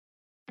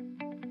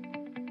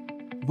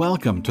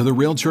Welcome to the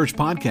Real Church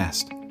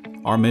Podcast.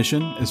 Our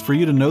mission is for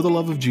you to know the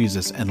love of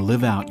Jesus and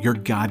live out your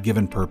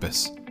God-given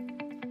purpose.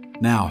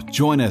 Now,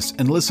 join us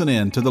and listen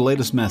in to the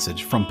latest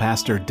message from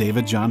Pastor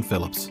David John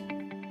Phillips.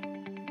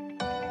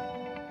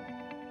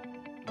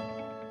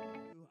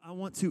 I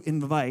want to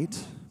invite,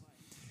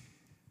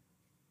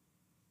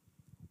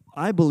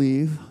 I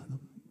believe,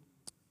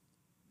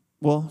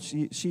 well,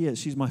 she is.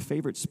 She's my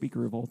favorite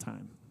speaker of all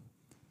time.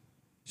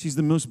 She's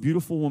the most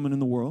beautiful woman in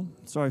the world.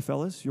 Sorry,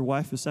 fellas, your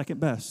wife is second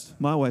best.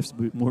 My wife's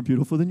more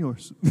beautiful than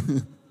yours.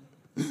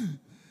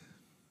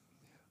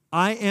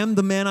 I am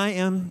the man I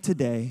am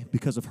today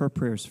because of her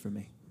prayers for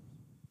me.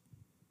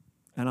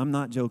 And I'm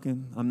not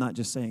joking. I'm not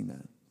just saying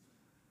that.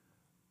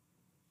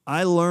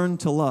 I learned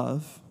to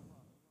love.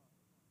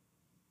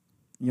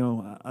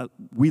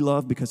 We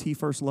love because He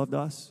first loved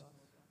us.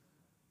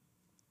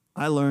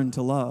 I learned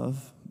to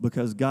love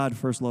because God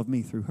first loved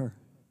me through her.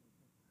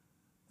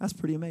 That's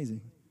pretty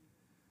amazing.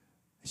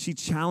 She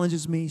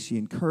challenges me, she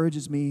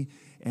encourages me,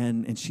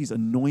 and she's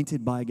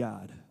anointed by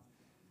God.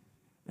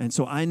 And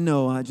so I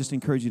just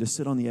encourage you to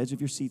sit on the edge of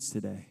your seats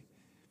today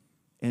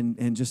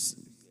and just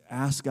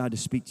ask God to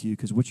speak to you,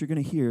 because what you're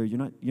going to hear, you're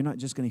not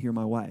just going to hear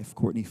my wife,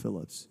 Courtney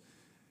Phillips.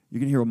 You're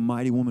going to hear a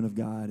mighty woman of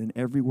God, and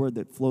every word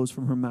that flows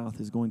from her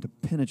mouth is going to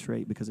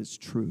penetrate because it's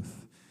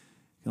truth.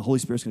 The Holy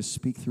Spirit's going to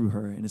speak through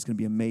her, and it's going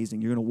to be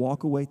amazing. You're going to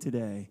walk away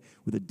today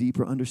with a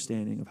deeper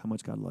understanding of how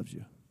much God loves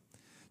you.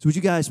 So would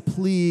you guys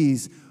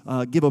please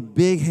give a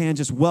big hand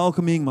just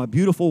welcoming my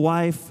beautiful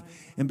wife.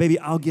 And baby,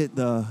 I'll get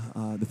the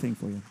thing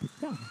for you.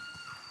 Yeah.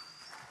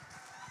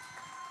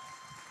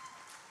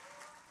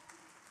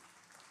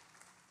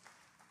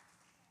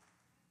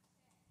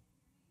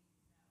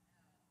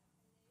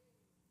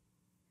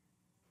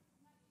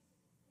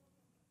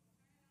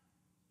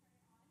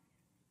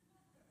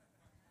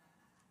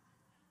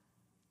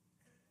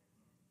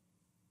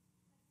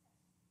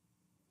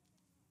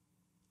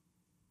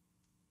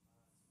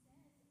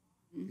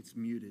 It's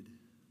muted.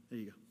 There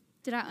you go.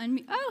 Did I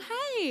unmute? Oh,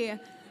 hey.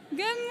 Good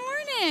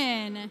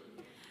morning.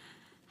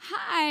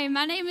 Hi,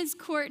 my name is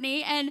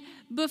Courtney. And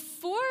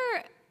before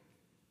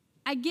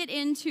I get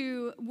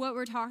into what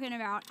we're talking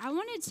about, I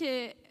wanted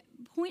to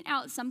point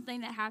out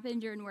something that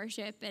happened during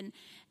worship. And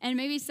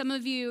maybe some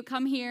of you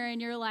come here and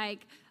you're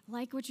like, I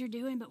like what you're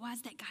doing, but why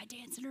is that guy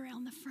dancing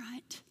around the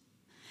front?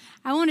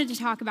 I wanted to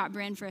talk about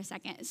Bryn for a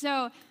second.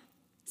 So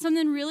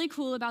something really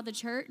cool about the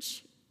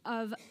church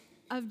of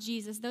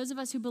Jesus, those of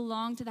us who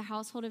belong to the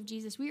household of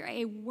Jesus, we are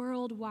a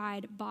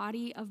worldwide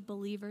body of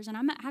believers, and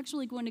I'm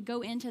actually going to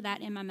go into that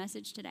in my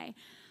message today.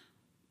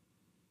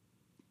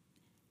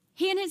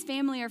 He and his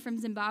family are from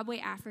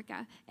Zimbabwe,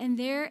 Africa, and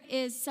there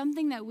is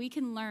something that we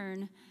can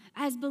learn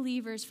as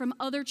believers from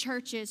other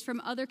churches, from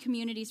other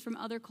communities, from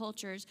other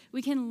cultures.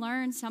 We can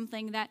learn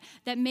something that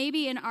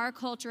maybe in our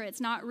culture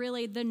it's not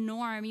really the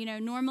norm.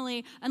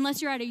 Normally,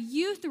 unless you're at a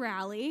youth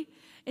rally,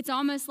 it's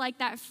almost like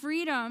that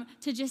freedom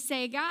to just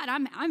say, God,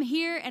 I'm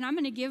here and I'm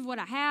going to give what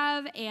I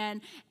have.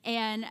 And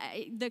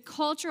the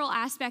cultural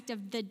aspect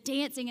of the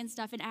dancing and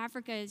stuff in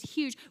Africa is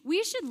huge.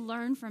 We should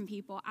learn from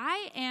people.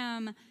 I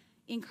am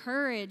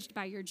encouraged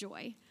by your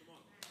joy.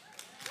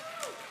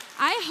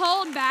 I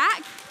hold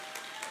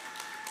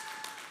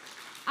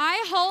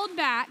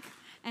back,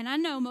 and I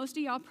know most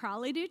of y'all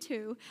probably do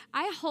too.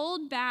 I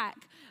hold back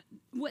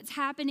what's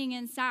happening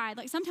inside.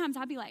 Like sometimes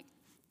I'll be like,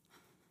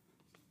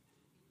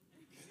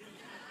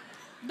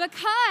 because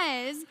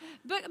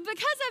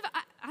of,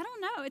 I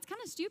don't know, it's kind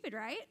of stupid,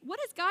 right? What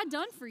has God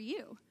done for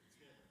you?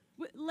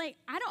 I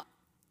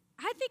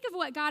think of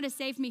what God has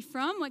saved me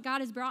from, what God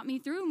has brought me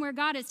through, and where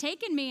God has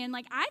taken me, and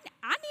I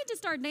need to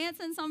start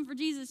dancing some for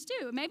Jesus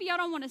too. Maybe y'all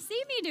don't want to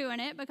see me doing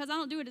it because I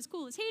don't do it as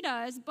cool as He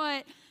does,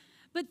 but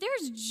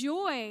there's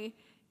joy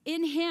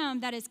in Him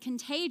that is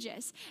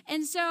contagious.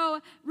 And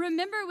so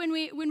remember when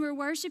we're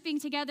worshiping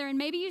together, and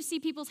maybe you see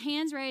people's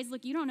hands raised,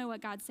 look, you don't know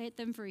what God set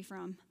them free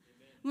from.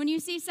 When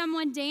you see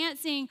someone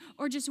dancing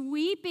or just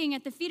weeping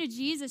at the feet of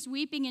Jesus,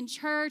 weeping in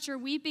church or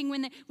weeping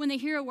when they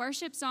hear a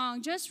worship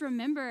song, just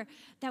remember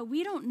that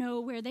we don't know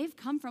where they've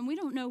come from. We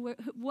don't know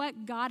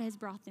what God has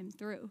brought them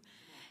through.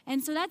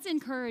 And so that's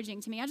encouraging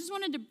to me. I just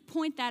wanted to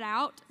point that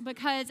out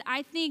because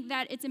I think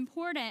that it's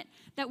important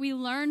that we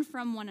learn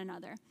from one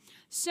another.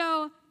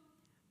 So,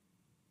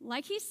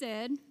 like he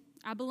said,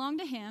 I belong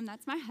to him.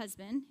 That's my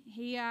husband.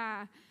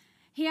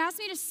 He asked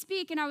me to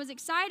speak, and I was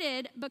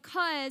excited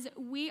because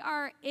we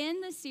are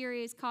in the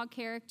series called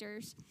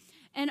Characters.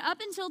 And up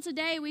until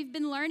today, we've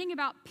been learning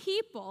about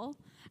people.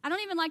 I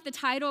don't even like the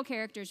title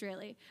characters,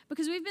 really,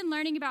 because we've been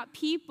learning about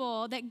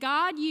people that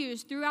God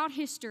used throughout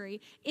history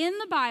in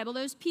the Bible,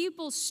 those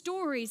people's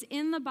stories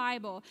in the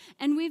Bible.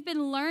 And we've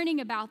been learning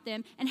about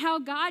them and how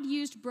God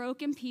used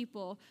broken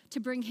people to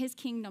bring His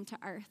kingdom to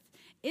earth.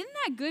 Isn't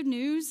that good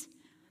news?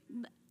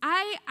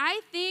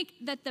 I think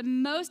that the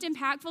most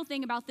impactful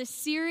thing about this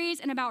series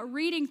and about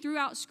reading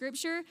throughout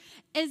Scripture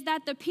is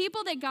that the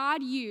people that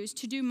God used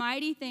to do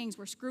mighty things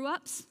were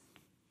screw-ups.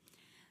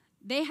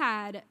 They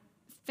had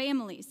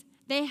families.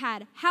 They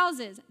had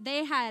houses,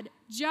 they had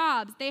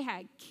jobs, they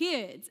had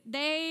kids,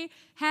 they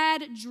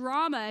had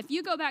drama. If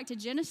you go back to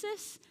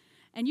Genesis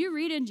and you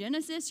read in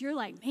Genesis, you're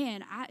like,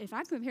 man, if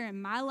I'm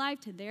comparing my life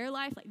to their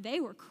life, like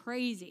they were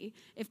crazy.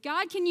 If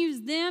God can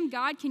use them,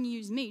 God can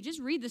use me. Just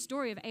read the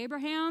story of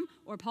Abraham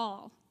or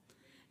Paul,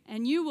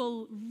 and you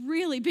will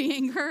really be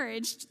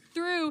encouraged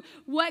through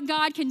what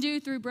God can do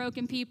through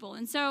broken people.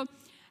 And so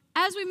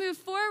as we move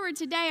forward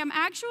today, I'm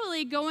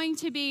actually going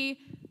to be,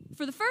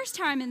 for the first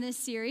time in this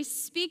series,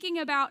 speaking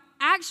about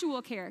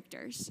actual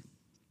characters,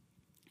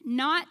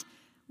 not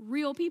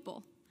real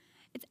people.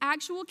 It's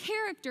actual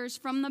characters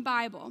from the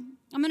Bible.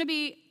 I'm going to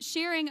be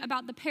sharing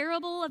about the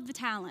parable of the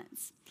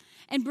talents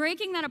and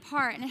breaking that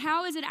apart and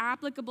how is it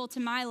applicable to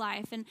my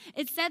life. And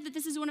it's said that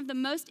this is one of the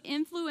most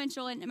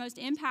influential and most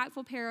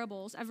impactful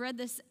parables.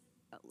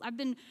 I've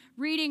been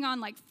reading on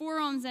like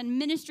forums and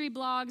ministry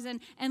blogs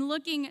and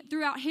looking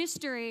throughout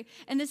history,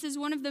 and this is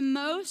one of the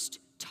most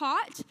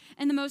taught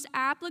and the most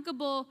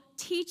applicable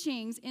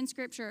teachings in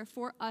Scripture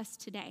for us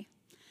today.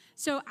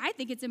 So I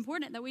think it's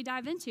important that we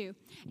dive into.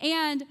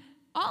 And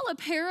all a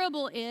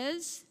parable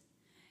is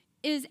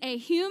a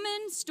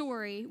human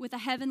story with a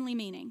heavenly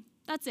meaning.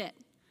 That's it.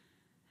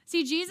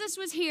 See, Jesus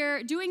was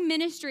here doing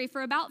ministry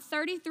for about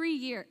 33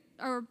 years,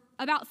 or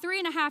about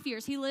 3.5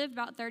 years. He lived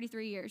about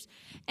 33 years.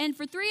 And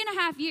for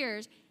 3.5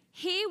 years,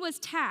 he was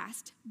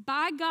tasked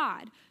by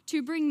God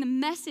to bring the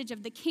message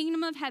of the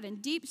kingdom of heaven,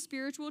 deep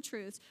spiritual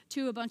truths,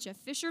 to a bunch of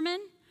fishermen,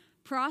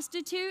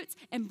 prostitutes,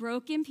 and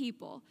broken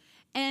people.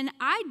 And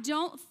I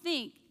don't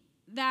think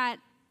that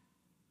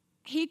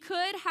he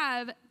could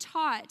have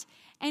taught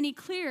any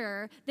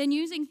clearer than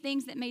using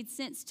things that made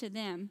sense to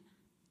them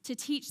to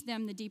teach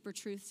them the deeper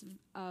truths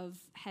of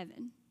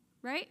heaven,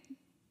 right?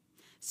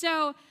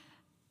 So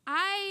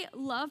I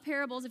love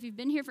parables. If you've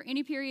been here for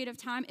any period of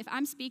time, if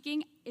I'm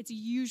speaking, it's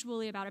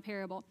usually about a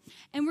parable.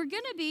 And we're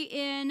going to be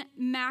in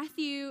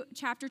Matthew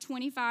chapter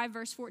 25,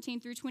 verse 14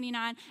 through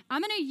 29.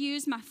 I'm going to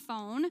use my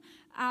phone.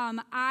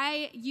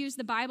 I use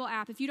the Bible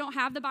app. If you don't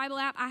have the Bible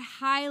app, I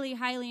highly,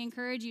 highly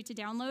encourage you to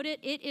download it.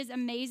 It is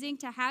amazing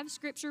to have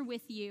Scripture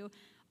with you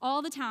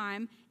all the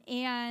time.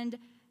 And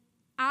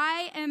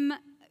I am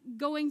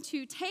going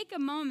to take a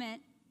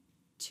moment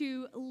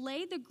to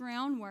lay the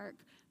groundwork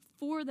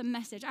for the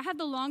message. I have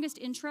the longest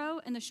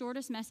intro and the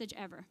shortest message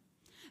ever.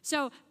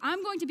 So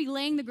I'm going to be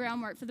laying the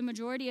groundwork for the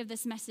majority of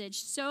this message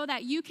so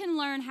that you can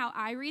learn how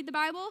I read the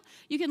Bible.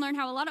 You can learn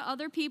how a lot of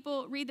other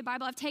people read the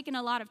Bible. I've taken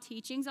a lot of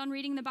teachings on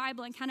reading the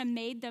Bible and kind of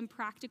made them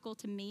practical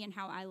to me and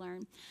how I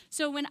learn.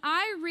 So when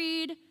I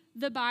read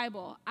the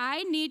Bible,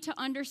 I need to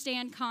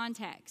understand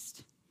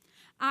context.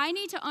 I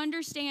need to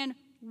understand,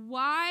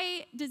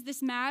 why does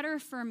this matter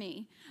for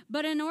me?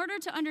 But in order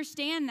to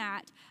understand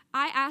that,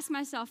 I ask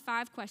myself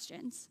 5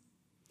 questions.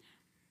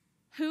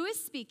 Who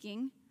is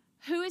speaking?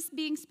 Who is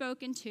being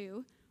spoken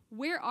to?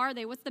 Where are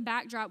they? What's the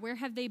backdrop? Where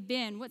have they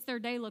been? What's their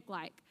day look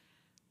like?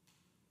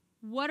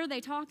 What are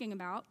they talking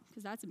about?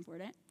 Because that's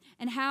important.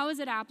 And how is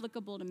it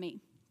applicable to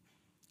me?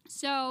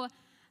 So,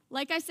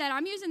 like I said,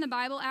 I'm using the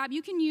Bible app.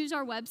 You can use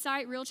our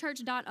website,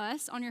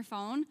 realchurch.us, on your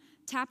phone.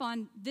 Tap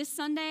on this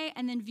Sunday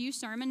and then view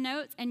sermon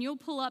notes, and you'll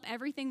pull up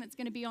everything that's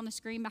going to be on the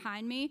screen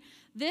behind me.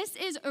 This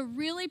is a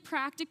really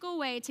practical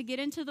way to get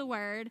into the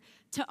Word,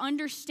 to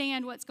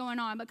understand what's going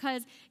on.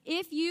 Because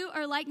if you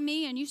are like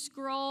me and you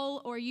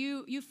scroll or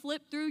you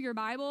flip through your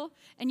Bible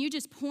and you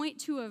just point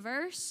to a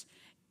verse,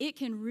 it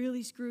can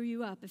really screw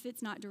you up if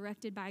it's not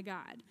directed by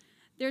God.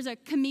 There's a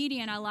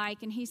comedian I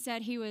like, and he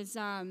said he was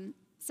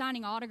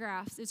signing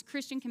autographs. It's a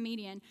Christian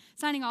comedian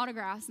signing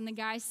autographs, and the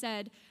guy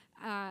said,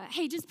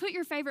 hey, just put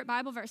your favorite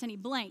Bible verse, and he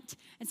blanked.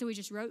 And so he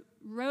just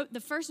wrote the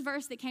first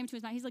verse that came to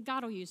his mind. He's like,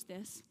 God will use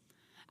this.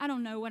 I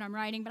don't know what I'm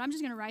writing, but I'm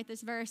just going to write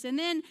this verse. And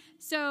then,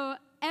 so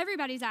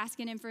everybody's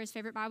asking him for his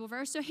favorite Bible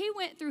verse. So he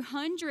went through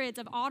hundreds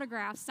of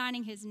autographs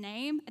signing his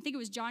name. I think it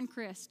was John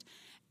Christ,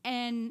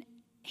 and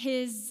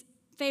his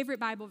favorite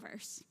Bible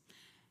verse.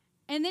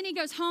 And then he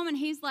goes home, and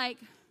he's like,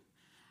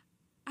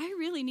 I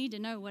really need to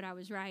know what I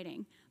was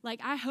writing.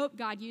 Like, I hope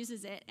God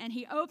uses it. And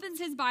he opens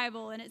his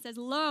Bible, and it says,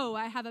 lo,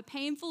 I have a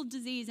painful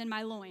disease in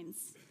my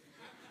loins.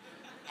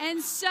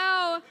 And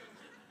so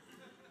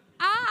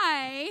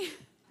I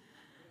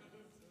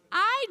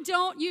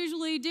don't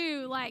usually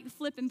do, like,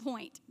 flip and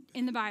point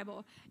in the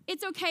Bible.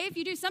 It's okay if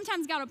you do.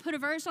 Sometimes God will put a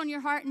verse on your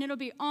heart, and it'll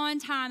be on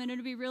time, and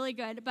it'll be really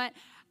good. But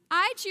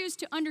I choose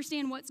to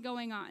understand what's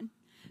going on.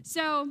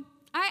 So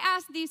I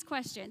ask these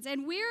questions,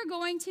 and we're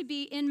going to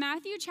be in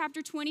Matthew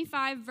chapter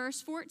 25, verse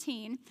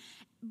 14.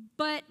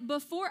 But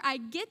before I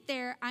get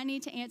there, I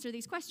need to answer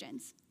these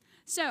questions.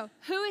 So,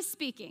 who is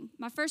speaking?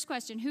 My first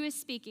question, who is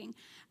speaking?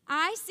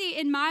 I see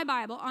in my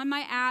Bible, on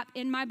my app,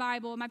 in my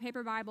Bible, my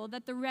paper Bible,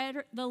 that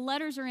the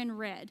letters are in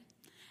red.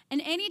 And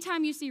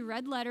anytime you see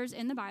red letters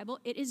in the Bible,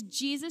 it is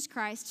Jesus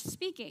Christ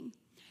speaking.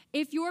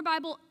 If your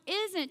Bible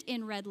isn't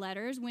in red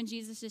letters when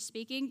Jesus is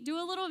speaking,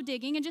 do a little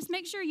digging and just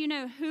make sure you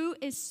know who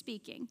is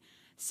speaking.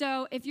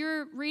 So if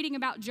you're reading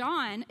about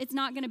John, it's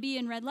not going to be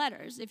in red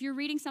letters. If you're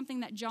reading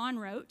something that John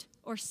wrote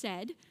or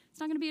said, It's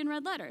not going to be in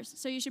red letters.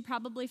 So you should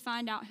probably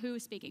find out who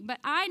is speaking. But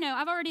I know,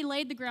 I've already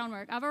laid the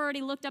groundwork. I've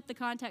already looked up the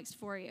context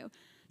for you.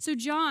 So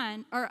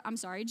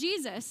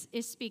Jesus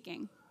is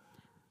speaking.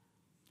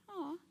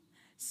 Aw.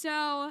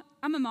 So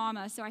I'm a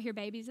mama, so I hear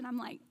babies, and I'm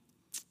like,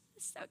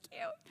 so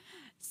cute.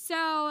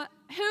 So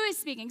who is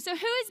speaking? So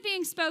who is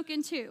being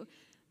spoken to?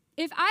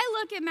 If I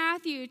look at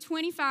Matthew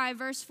 25,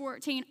 verse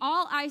 14,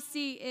 all I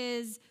see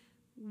is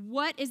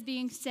what is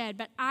being said,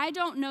 but I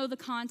don't know the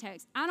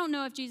context. I don't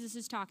know if Jesus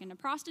is talking to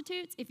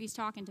prostitutes, if he's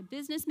talking to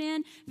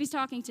businessmen, if he's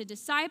talking to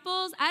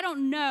disciples. I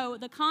don't know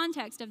the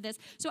context of this.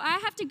 So I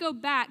have to go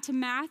back to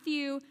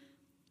Matthew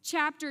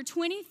chapter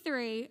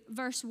 23,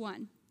 verse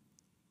 1.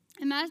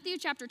 In Matthew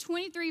chapter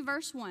 23,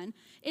 verse 1,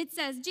 it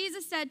says,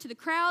 Jesus said to the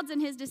crowds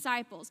and his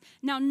disciples,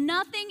 now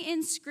nothing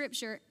in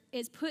Scripture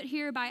is put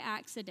here by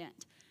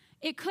accident.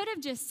 It could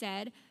have just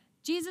said,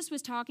 Jesus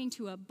was talking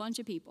to a bunch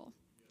of people.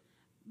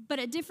 But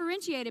it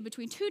differentiated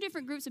between two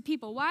different groups of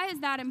people. Why is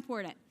that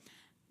important?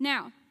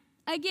 Now,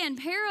 again,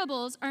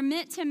 parables are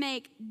meant to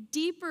make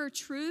deeper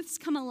truths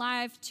come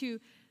alive to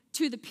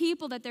the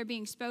people that they're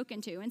being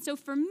spoken to. And so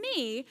for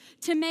me,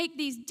 to make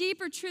these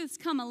deeper truths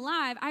come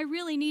alive, I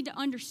really need to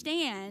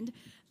understand,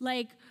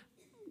 like,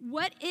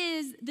 what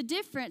is the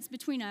difference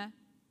between a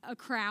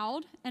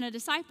crowd and a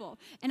disciple?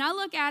 And I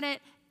look at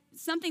it,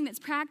 something that's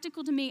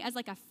practical to me, as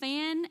like a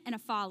fan and a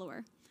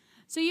follower.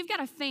 So you've got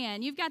a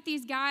fan. You've got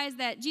these guys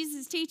that Jesus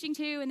is teaching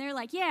to, and they're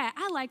like, yeah,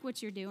 I like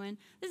what you're doing.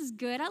 This is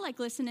good. I like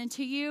listening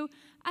to you.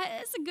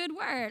 It's a good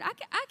word.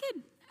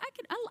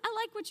 I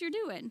like what you're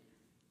doing.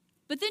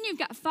 But then you've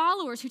got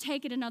followers who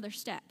take it another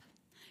step.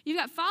 You've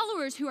got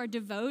followers who are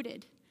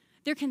devoted.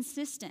 They're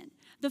consistent.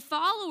 The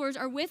followers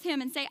are with him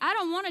and say, I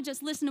don't want to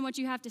just listen to what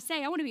you have to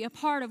say. I want to be a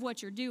part of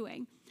what you're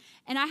doing.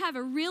 And I have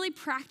a really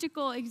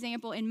practical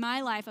example in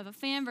my life of a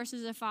fan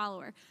versus a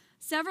follower.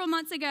 Several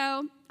months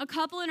ago, a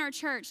couple in our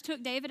church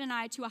took David and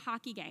I to a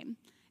hockey game.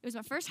 It was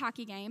my first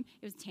hockey game.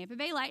 It was Tampa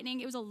Bay Lightning.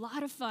 It was a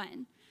lot of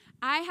fun.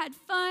 I had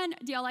fun.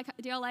 Do y'all like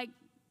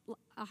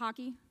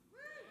hockey?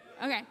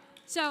 Okay.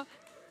 So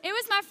it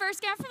was my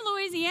first game from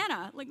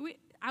Louisiana.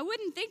 I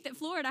wouldn't think that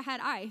Florida had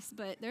ice,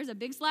 but there's a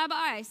big slab of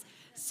ice.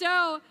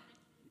 So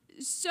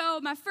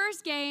my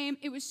first game,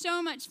 it was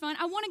so much fun.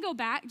 I want to go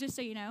back, just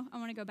so you know. I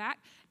want to go back.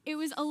 It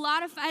was a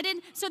lot of fun.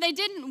 So they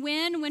didn't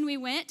win when we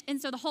went,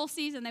 and so the whole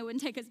season they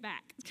wouldn't take us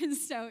back.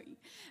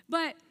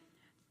 But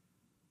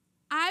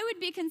I would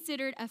be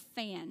considered a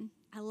fan.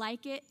 I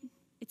like it.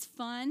 It's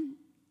fun.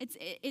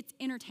 It's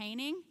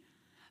entertaining.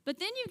 But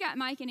then you've got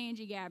Mike and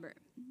Angie Gabbert.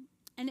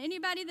 And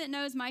anybody that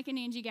knows Mike and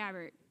Angie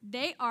Gabbert,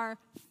 they are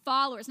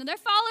followers. Now, they're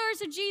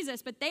followers of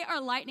Jesus, but they are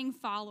Lightning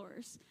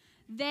followers.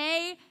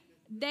 They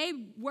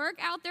work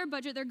out their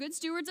budget. They're good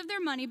stewards of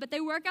their money, but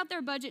they work out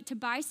their budget to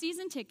buy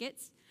season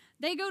tickets.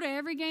 They go to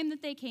every game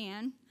that they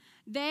can.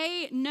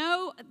 They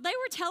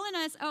were telling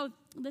us, oh,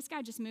 this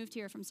guy just moved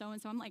here from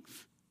so-and-so. I'm like,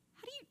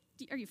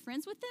 are you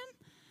friends with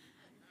them?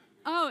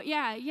 Oh,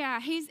 yeah,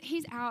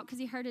 he's out because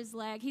he hurt his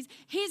leg.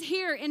 He's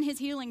here in his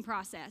healing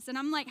process. And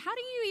I'm like, how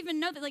do you even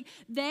know that? Like,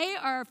 they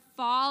are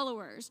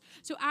followers.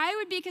 So I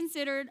would be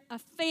considered a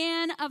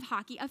fan of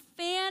hockey, a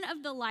fan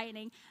of the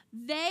Lightning.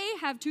 They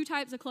have two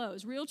types of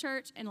clothes, Real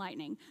Church and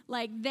Lightning.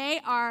 Like, they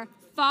are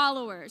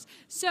followers.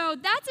 So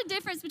that's a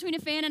difference between a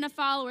fan and a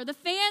follower. The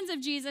fans of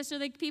Jesus are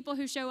the people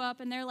who show up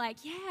and they're like,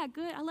 yeah,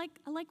 good, I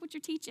like what you're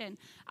teaching.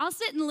 I'll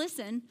sit and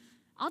listen.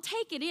 I'll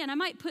take it in. I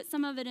might put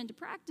some of it into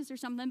practice or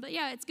something, but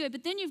yeah, it's good.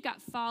 But then you've got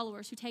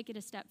followers who take it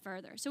a step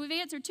further. So we've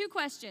answered two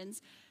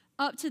questions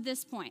up to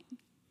this point.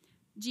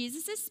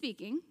 Jesus is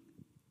speaking.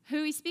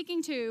 Who he's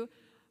speaking to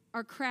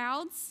are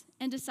crowds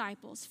and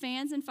disciples,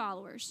 fans and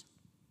followers.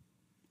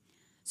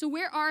 So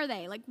where are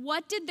they? Like,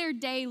 what did their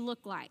day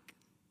look like?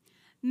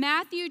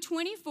 Matthew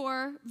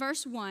 24,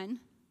 verse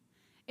 1,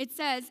 it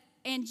says,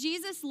 and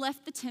Jesus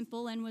left the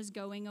temple and was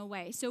going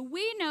away. So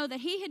we know that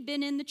he had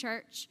been in the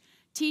church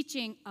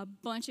teaching a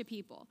bunch of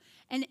people.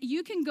 And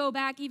you can go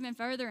back even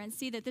further and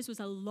see that this was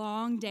a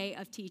long day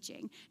of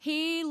teaching.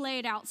 He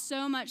laid out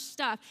so much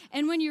stuff.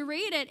 And when you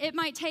read it, it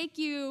might take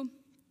you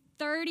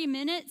 30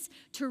 minutes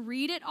to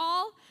read it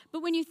all.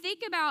 But when you think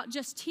about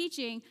just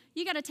teaching,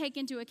 you got to take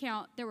into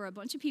account there were a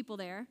bunch of people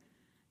there.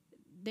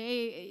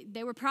 They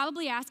were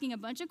probably asking a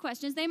bunch of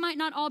questions. They might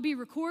not all be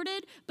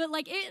recorded, but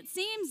it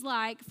seems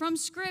like from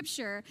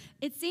Scripture,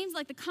 it seems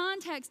like the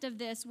context of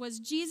this was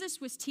Jesus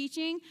was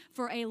teaching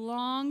for a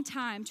long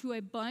time to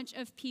a bunch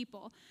of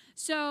people.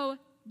 So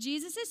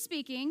Jesus is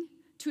speaking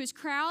to his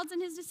crowds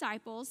and his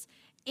disciples,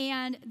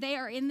 and they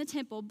are in the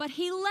temple, but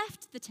he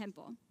left the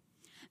temple.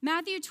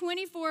 Matthew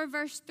 24,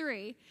 verse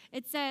 3,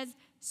 it says,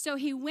 so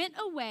he went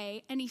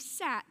away and he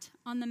sat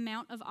on the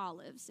Mount of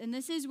Olives. And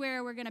this is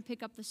where we're going to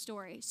pick up the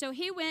story. So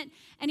he went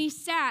and he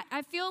sat.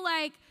 I feel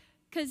like,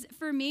 because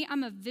for me,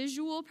 I'm a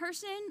visual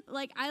person.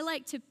 I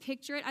like to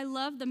picture it. I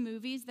love the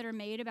movies that are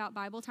made about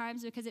Bible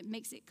times because it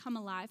makes it come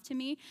alive to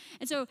me.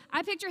 And so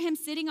I picture him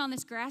sitting on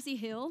this grassy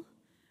hill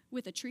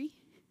with a tree.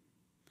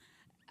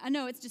 I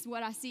know it's just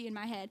what I see in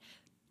my head.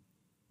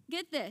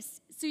 get this.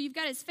 So you've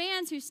got his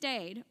fans who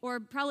stayed or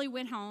probably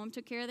went home,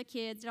 took care of the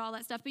kids, did all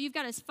that stuff, but you've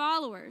got his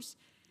followers.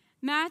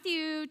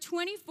 Matthew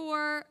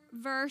 24,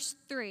 verse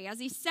 3. As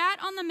he sat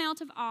on the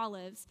Mount of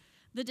Olives,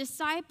 the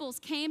disciples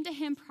came to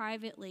him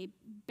privately,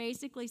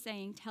 basically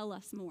saying, tell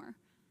us more.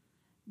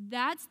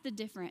 That's the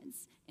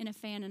difference in a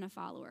fan and a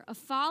follower. A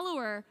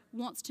follower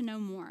wants to know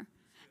more.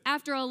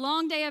 After a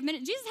long day of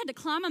ministry, Jesus had to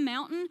climb a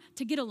mountain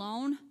to get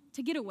alone,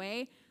 to get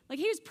away. Like,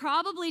 he was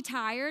probably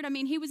tired. I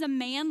mean, he was a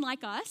man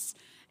like us,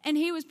 and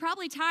he was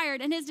probably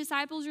tired, and his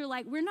disciples were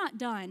like, we're not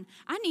done.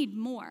 I need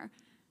more.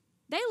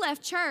 They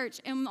left church,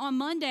 and on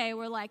Monday,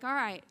 we're like, all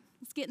right,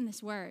 let's get in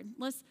this word.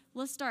 Let's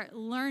start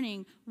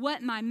learning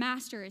what my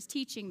master is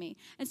teaching me.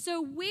 And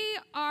so we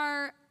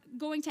are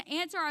going to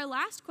answer our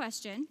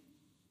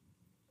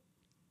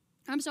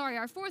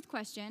fourth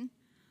question.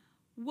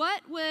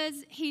 What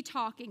was he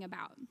talking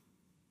about?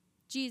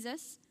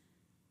 Jesus,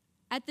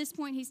 at this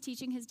point, he's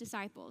teaching his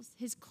disciples,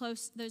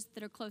 those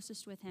that are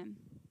closest with him.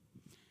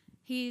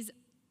 He's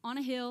on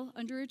a hill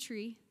under a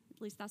tree,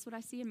 at least that's what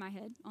I see in my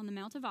head, on the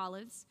Mount of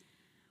Olives.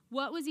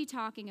 What was he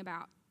talking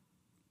about?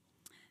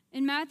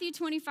 In Matthew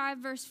 25,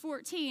 verse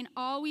 14,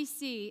 all we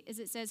see is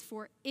it says,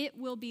 for it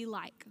will be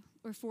like,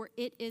 or for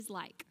it is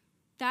like.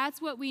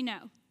 That's what we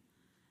know.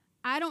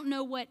 I don't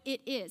know what it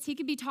is. He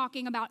could be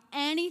talking about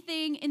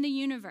anything in the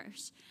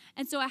universe.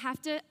 And so I have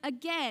to,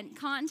 again,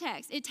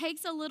 context. It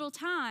takes a little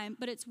time,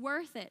 but it's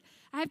worth it.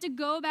 I have to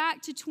go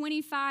back to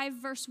 25,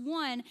 verse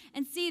 1,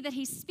 and see that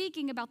he's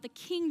speaking about the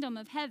kingdom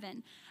of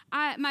heaven.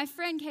 My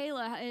friend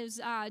Kayla is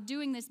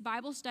doing this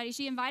Bible study.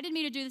 She invited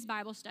me to do this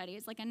Bible study.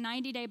 It's like a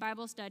 90-day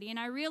Bible study. And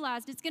I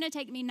realized it's going to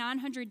take me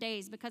 900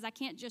 days because I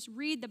can't just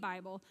read the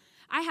Bible.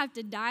 I have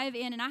to dive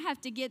in and I have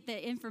to get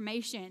the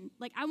information.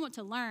 Like, I want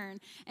to learn.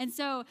 And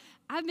so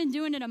I've been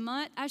doing it a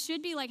month. I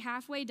should be like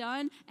halfway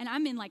done, and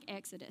I'm in like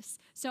Exodus.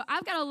 So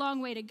I've got a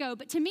long way to go.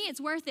 But to me,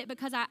 it's worth it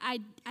because I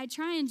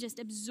try and just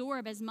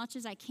absorb as much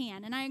as I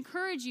can. And I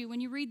encourage you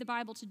when you read the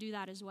Bible to do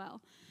that as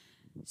well.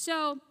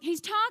 So he's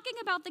talking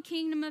about the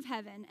kingdom of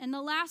heaven. And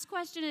the last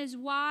question is,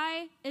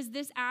 why is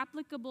this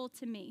applicable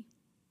to me?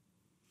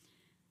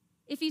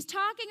 If he's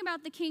talking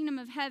about the kingdom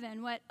of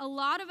heaven, what a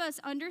lot of us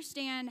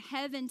understand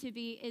heaven to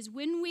be is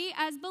when we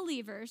as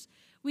believers,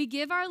 we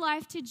give our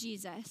life to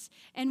Jesus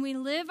and we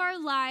live our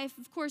life.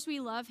 Of course, we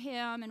love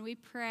him and we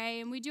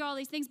pray and we do all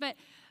these things, but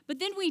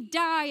then we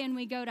die and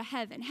we go to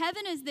heaven.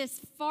 Heaven is this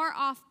far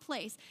off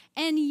place.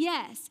 And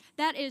yes,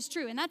 that is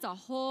true. And that's a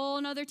whole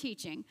nother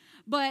teaching.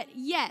 But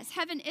yes,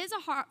 heaven is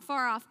a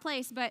far off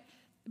place. But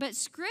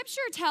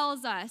Scripture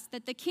tells us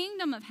that the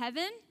kingdom of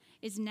heaven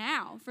is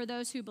now for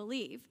those who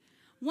believe.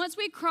 Once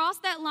we cross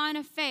that line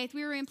of faith,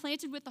 we were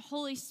implanted with the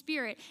Holy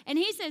Spirit. And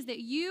he says that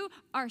you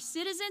are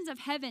citizens of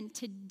heaven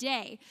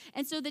today.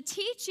 And so the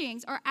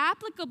teachings are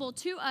applicable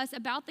to us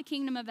about the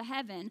kingdom of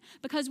heaven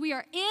because we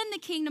are in the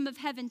kingdom of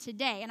heaven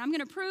today. And I'm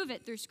going to prove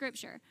it through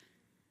Scripture.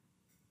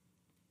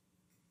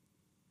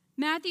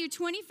 Matthew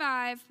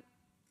 25,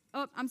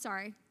 let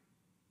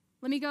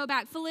me go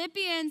back.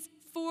 Philippians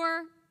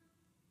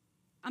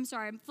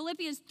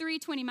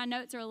 3:20. My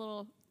notes are a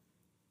little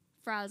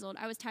frazzled.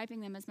 I was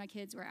typing them as my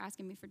kids were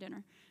asking me for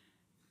dinner.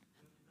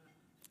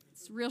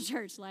 It's real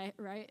church life,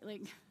 right?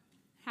 Like,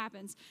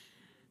 happens.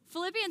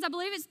 Philippians, I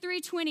believe it's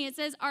 3:20. It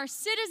says, our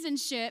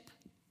citizenship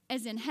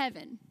is in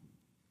heaven.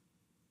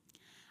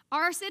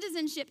 Our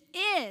citizenship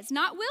is,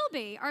 not will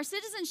be, our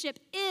citizenship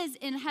is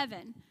in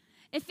heaven.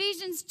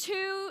 Ephesians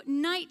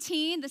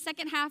 2:19, the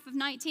second half of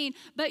 19,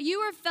 but you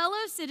are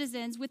fellow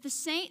citizens with the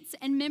saints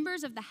and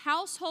members of the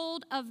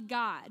household of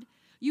God.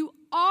 You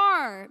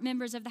are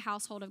members of the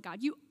household of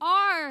God. You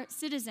are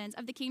citizens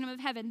of the kingdom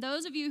of heaven,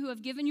 those of you who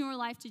have given your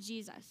life to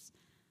Jesus.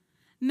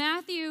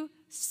 Matthew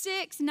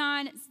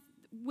 6:9,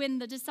 when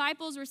the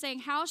disciples were saying,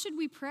 how should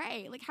we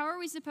pray? Like, how are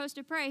we supposed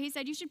to pray? He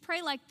said, you should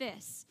pray like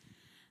this.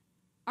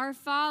 Our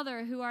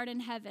Father who art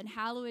in heaven,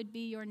 hallowed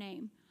be your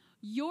name.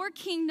 Your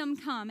kingdom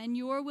come and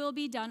your will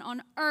be done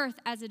on earth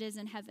as it is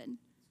in heaven.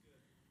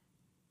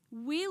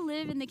 We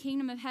live in the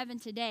kingdom of heaven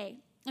today.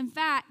 In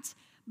fact,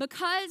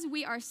 because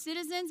we are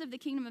citizens of the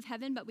kingdom of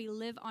heaven, but we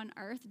live on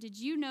earth, did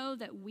you know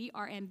that we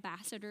are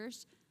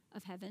ambassadors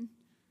of heaven?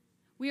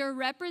 We are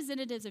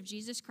representatives of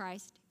Jesus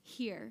Christ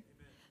here.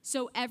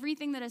 So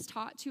everything that is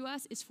taught to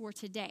us is for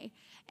today.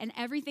 And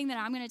everything that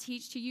I'm going to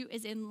teach to you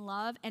is in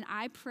love. And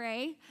I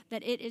pray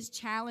that it is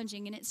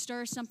challenging and it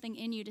stirs something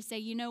in you to say,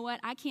 you know what?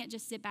 I can't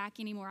just sit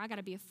back anymore. I got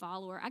to be a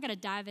follower. I got to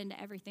dive into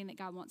everything that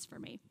God wants for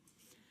me.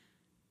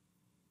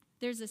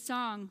 There's a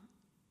song,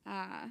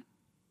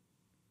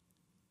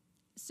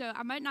 so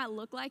I might not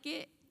look like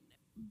it,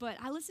 but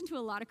I listen to a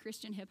lot of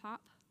Christian hip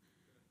hop.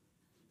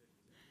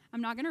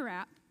 I'm not going to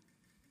rap.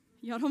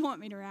 Y'all don't want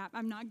me to rap.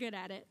 I'm not good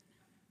at it.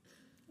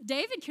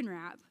 David can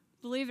rap,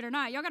 believe it or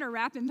not. Y'all got a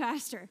rapping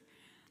pastor.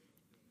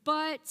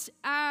 But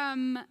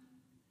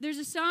there's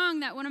a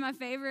song that one of my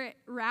favorite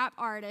rap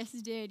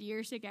artists did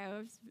years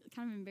ago. It's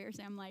kind of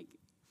embarrassing. I'm like,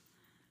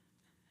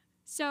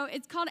 So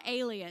it's called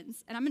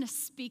Aliens, and I'm going to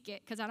speak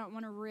it because I don't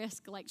want to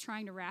risk like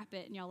trying to rap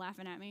it and y'all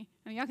laughing at me.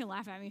 I mean, y'all can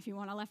laugh at me if you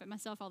want. I laugh at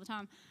myself all the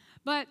time.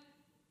 But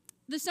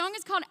the song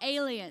is called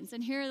Aliens,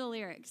 and here are the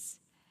lyrics.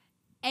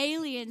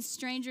 Aliens,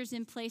 strangers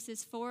in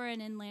places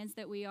foreign in lands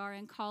that we are,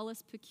 and call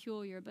us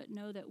peculiar, but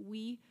know that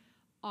we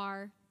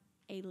are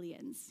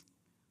aliens.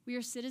 We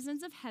are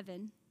citizens of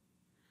heaven,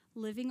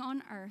 living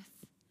on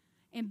earth,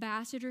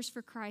 ambassadors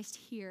for Christ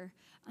here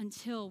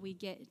until we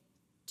get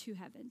to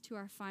heaven, to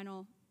our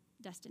final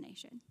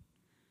destination.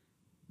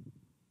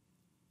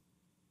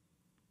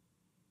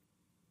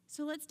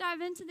 So let's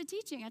dive into the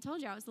teaching. I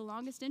told you I was the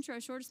longest intro,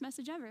 shortest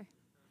message ever.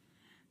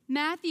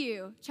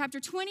 Matthew chapter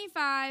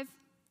 25,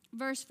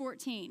 verse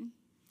 14.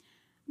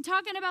 I'm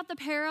talking about the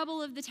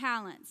parable of the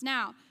talents.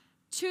 Now,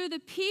 to the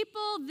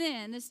people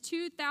then, this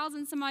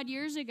 2,000 some odd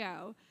years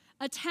ago,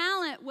 a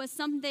talent was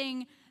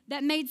something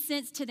that made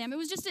sense to them. It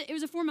was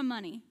a form of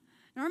money.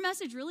 And our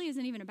message really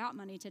isn't even about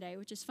money today,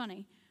 which is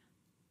funny.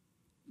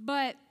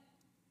 But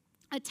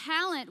a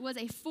talent was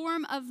a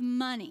form of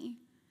money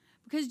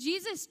because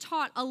Jesus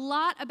taught a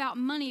lot about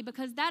money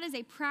because that is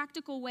a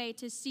practical way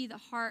to see the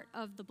heart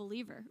of the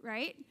believer,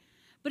 right?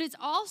 But it's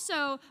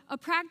also a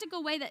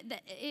practical way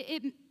that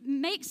it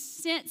makes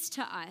sense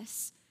to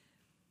us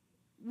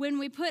when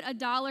we put a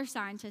dollar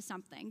sign to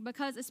something,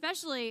 because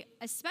especially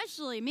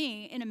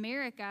me in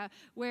America,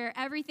 where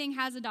everything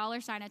has a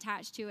dollar sign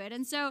attached to it.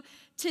 And so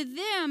to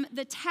them,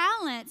 the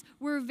talents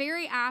were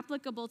very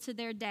applicable to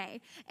their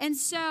day. And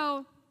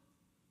so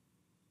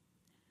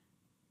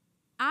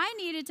I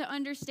needed to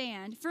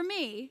understand, for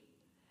me,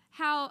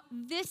 how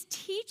this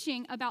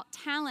teaching about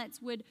talents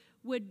would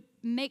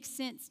make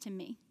sense to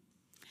me.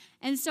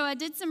 And so I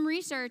did some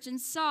research and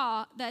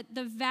saw that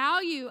the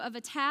value of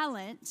a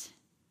talent,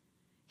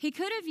 he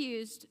could have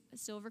used a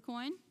silver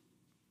coin.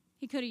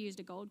 He could have used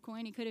a gold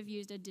coin. He could have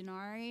used a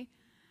denarii.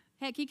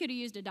 Heck, he could have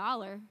used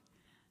 $1.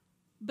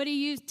 But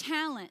he used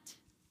talent.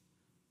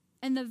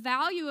 And the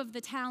value of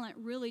the talent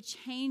really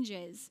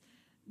changes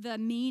the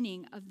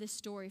meaning of this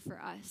story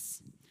for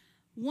us.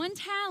 One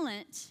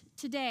talent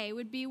today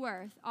would be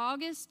worth,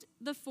 August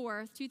the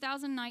 4th,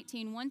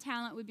 2019, one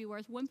talent would be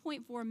worth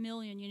 1.4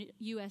 million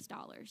US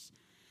dollars.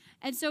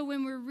 And so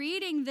when we're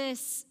reading the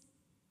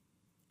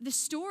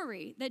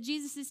story that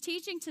Jesus is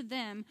teaching to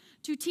them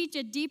to teach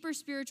a deeper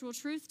spiritual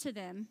truth to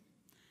them,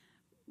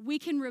 we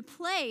can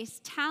replace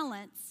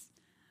talents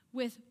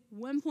with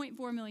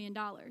 $1.4 million.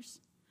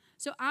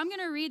 So I'm going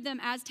to read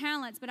them as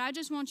talents, but I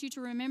just want you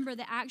to remember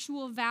the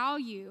actual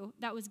value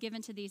that was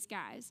given to these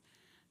guys.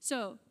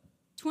 So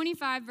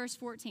 25 verse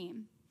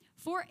 14.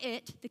 For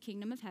it, the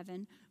kingdom of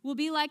heaven, will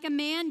be like a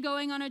man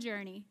going on a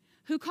journey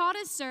who called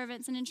his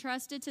servants and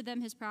entrusted to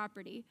them his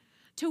property.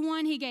 To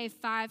one he gave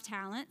 5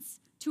 talents,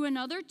 to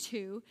another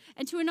 2,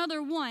 and to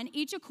another 1,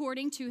 each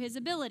according to his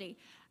ability.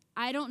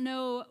 I don't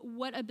know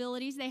what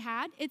abilities they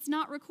had. It's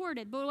not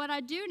recorded. But what I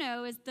do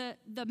know is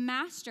the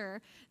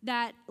master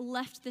that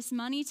left this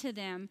money to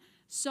them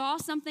saw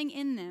something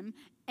in them.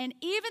 And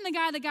even the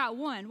guy that got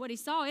 1, what he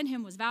saw in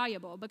him was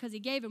valuable because he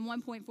gave him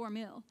 1.4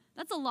 mil.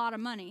 That's a lot of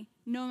money,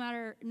 no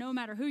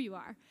matter who you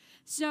are.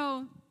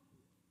 So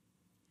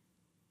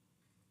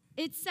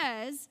it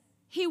says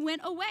he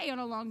went away on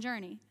a long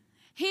journey.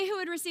 He who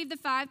had received the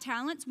 5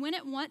 talents went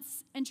at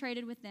once and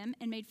traded with them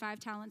and made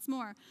 5 talents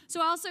more.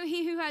 So also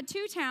he who had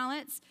 2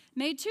 talents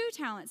made 2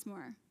 talents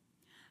more.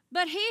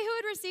 But he who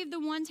had received the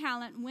 1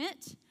 talent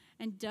went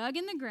and dug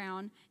in the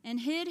ground and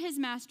hid his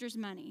master's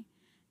money.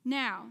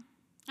 Now,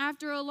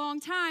 after a long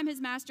time, his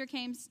master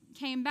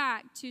came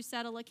back to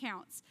settle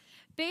accounts.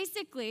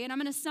 Basically, and I'm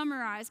going to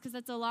summarize because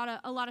that's a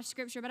lot of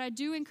scripture, but I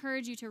do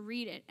encourage you to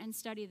read it and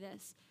study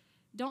this.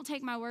 Don't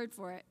take my word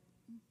for it.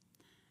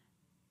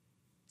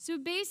 So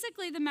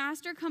basically, the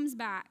master comes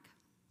back,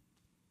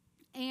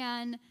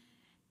 and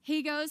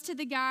he goes to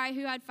the guy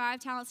who had 5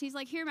 talents. He's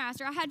like, here,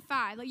 master, I had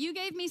 5. Like, you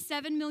gave me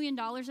 $7 million,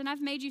 and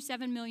I've made you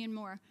 $7 million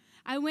more.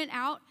 I went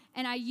out,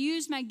 and I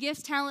used my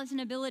gifts, talents, and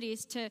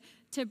abilities to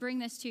bring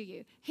this to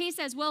you. He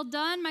says, well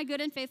done, my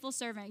good and faithful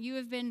servant. You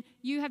have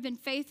been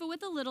faithful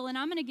with a little, and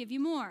I'm going to give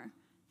you more.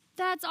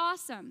 That's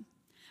awesome.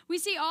 We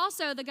see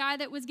also the guy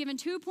that was given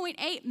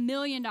 $2.8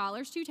 million,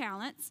 2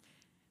 talents,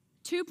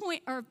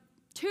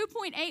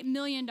 $2.8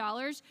 million,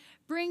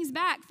 brings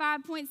back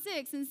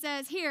 5.6 and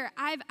says, here,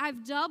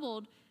 I've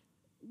doubled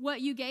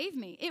what you gave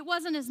me. It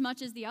wasn't as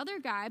much as the other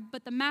guy,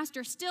 but the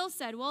master still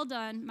said, well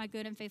done, my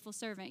good and faithful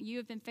servant. You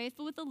have been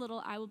faithful with a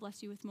little, I will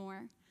bless you with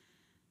more.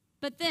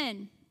 But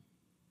then,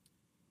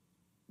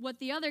 what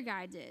the other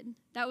guy did,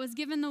 that was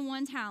given the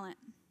 1 talent,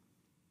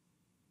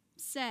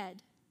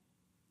 said,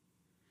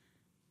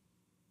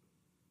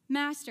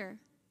 Master,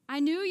 I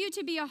knew you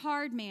to be a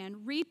hard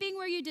man, reaping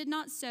where you did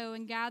not sow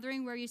and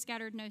gathering where you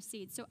scattered no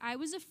seed. So I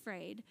was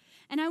afraid,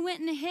 and I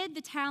went and hid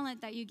the talent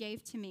that you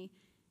gave to me.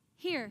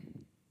 Here,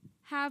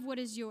 have what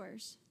is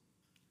yours.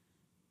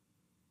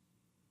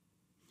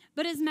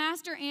 But his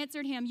master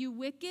answered him, you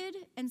wicked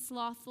and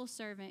slothful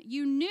servant,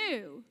 you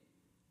knew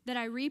that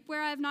I reap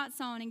where I have not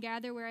sown and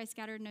gather where I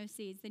scattered no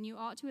seeds. Then you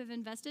ought to have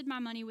invested my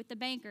money with the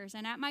bankers,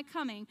 and at my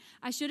coming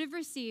I should have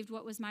received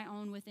what was my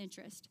own with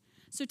interest.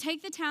 So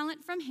take the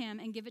talent from him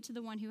and give it to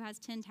the one who has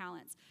 10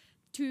 talents.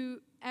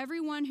 To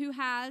everyone who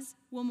has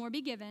will more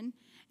be given,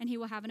 and he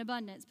will have an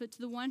abundance. But to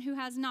the one who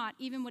has not,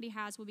 even what he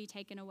has will be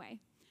taken away.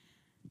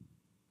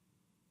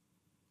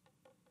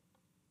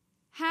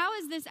 How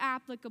is this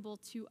applicable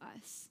to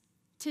us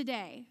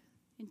today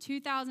in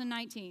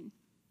 2019?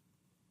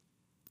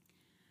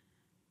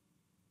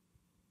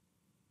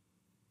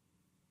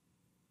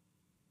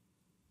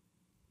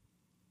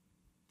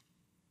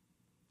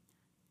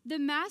 The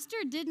master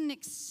didn't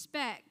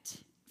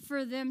expect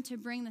for them to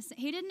bring this.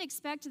 He didn't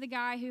expect the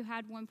guy who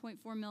had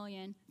 1.4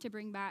 million to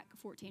bring back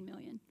 14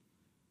 million.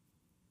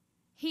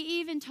 He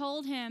even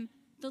told him,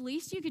 the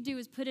least you could do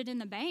is put it in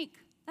the bank.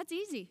 That's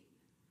easy.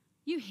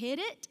 You hid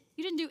it.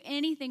 You didn't do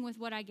anything with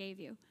what I gave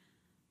you.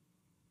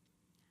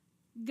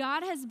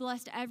 God has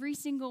blessed every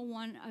single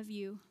one of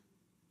you,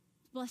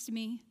 blessed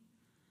me,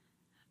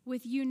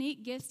 with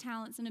unique gifts,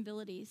 talents, and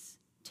abilities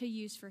to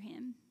use for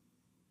him,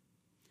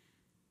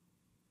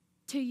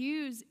 to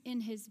use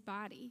in his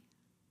body.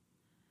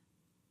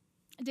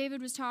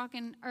 David was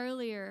talking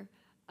earlier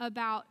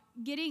about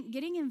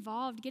getting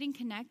involved, getting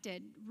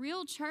connected.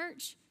 Real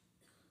church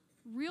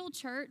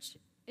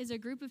is a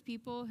group of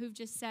people who've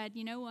just said,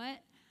 you know what?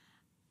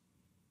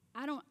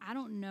 I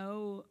don't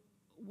know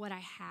what I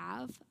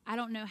have. I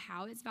don't know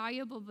how it's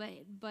valuable,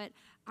 but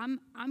I'm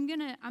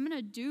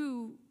gonna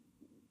do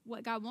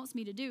what God wants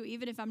me to do,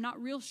 even if I'm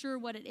not real sure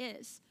what it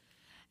is.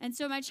 And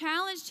so my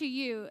challenge to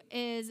you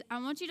is I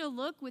want you to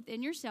look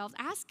within yourselves.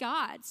 Ask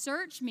God,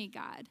 search me,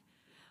 God.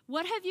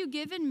 What have you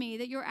given me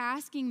that you're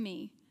asking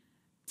me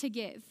to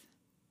give?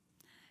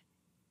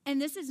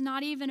 And this is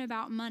not even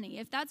about money.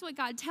 If that's what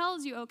God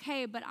tells you,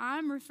 okay, but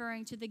I'm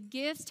referring to the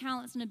gifts,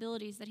 talents, and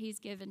abilities that he's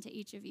given to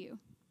each of you.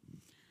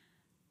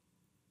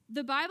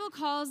 The Bible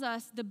calls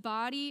us the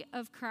body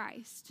of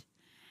Christ.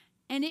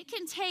 And it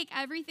can take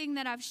everything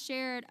that I've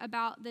shared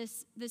about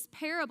this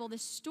parable,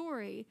 this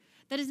story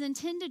that is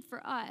intended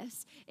for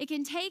us. It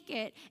can take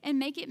it and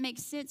make it make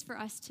sense for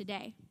us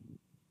today.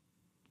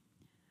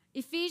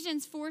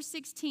 Ephesians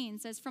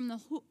 4:16 says, from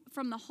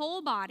the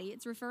whole body,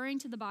 it's referring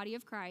to the body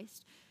of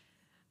Christ,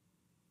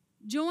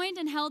 joined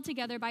and held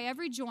together by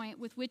every joint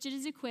with which it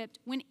is equipped,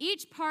 when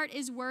each part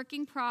is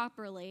working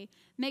properly,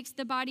 makes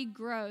the body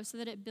grow so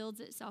that it builds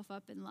itself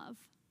up in love.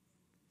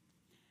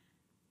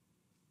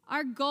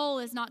 Our goal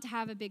is not to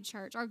have a big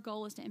church. Our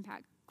goal is to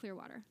impact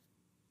Clearwater.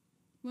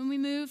 When we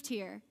moved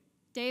here,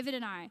 David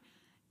and I,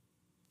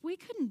 we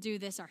couldn't do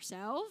this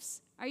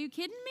ourselves. Are you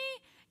kidding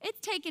me? It's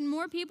taken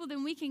more people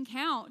than we can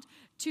count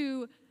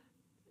to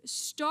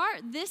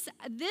start this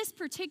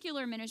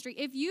particular ministry.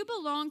 If you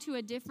belong to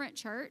a different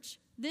church,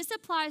 this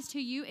applies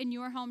to you in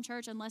your home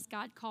church unless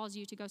God calls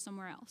you to go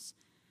somewhere else.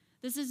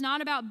 This is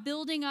not about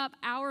building up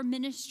our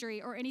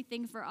ministry or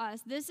anything for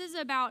us. This is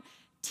about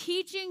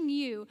teaching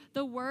you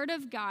the Word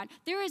of God.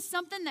 There is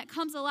something that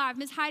comes alive.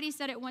 Ms. Heidi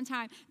said it one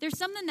time. There's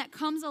something that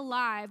comes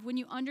alive when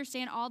you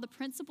understand all the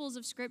principles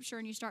of Scripture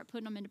and you start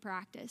putting them into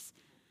practice.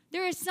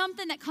 There is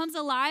something that comes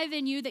alive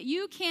in you that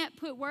you can't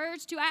put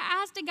words to. I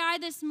asked a guy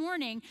this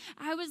morning,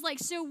 I was like,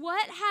 so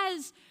what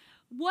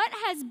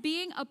has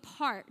being a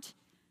part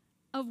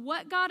of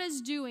what God is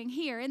doing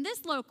here in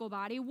this local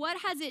body, what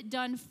has it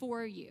done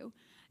for you?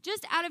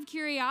 Just out of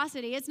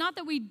curiosity. It's not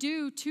that we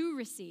do to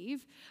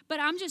receive, but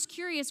I'm just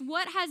curious,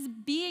 what has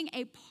being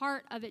a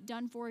part of it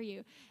done for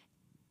you?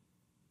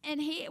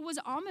 And he was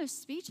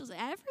almost speechless.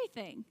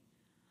 Everything.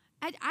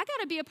 I got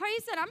to be a part. He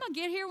said, I'm going to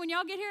get here when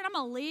y'all get here, and I'm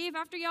going to leave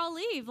after y'all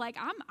leave. Like,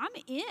 I'm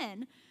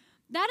in.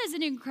 That is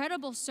an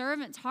incredible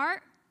servant's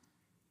heart.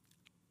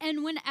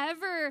 And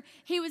whenever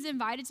he was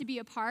invited to be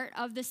a part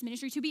of this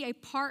ministry, to be a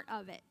part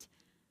of it,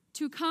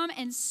 to come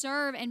and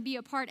serve and be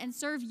a part and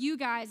serve you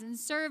guys and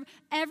serve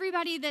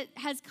everybody that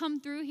has come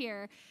through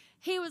here,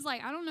 he was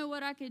like, I don't know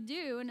what I could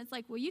do. And it's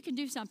like, well, you can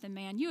do something,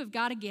 man. You have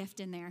got a gift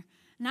in there.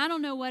 And I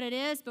don't know what it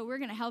is, but we're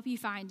going to help you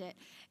find it.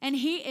 And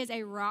he is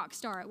a rock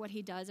star at what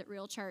he does at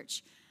Real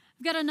Church.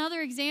 I've got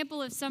another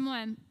example of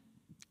someone.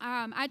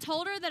 I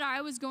told her that I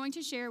was going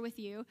to share with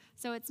you,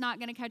 so it's not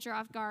going to catch her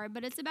off guard,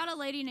 but it's about a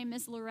lady named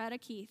Miss Loretta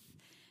Keith.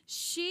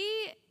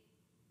 She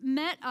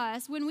met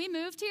us when we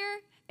moved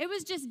here. It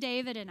was just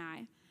David and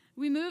I.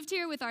 We moved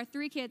here with our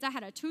 3 kids. I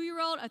had a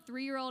 2-year-old, a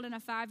 3-year-old, and a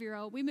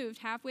 5-year-old. We moved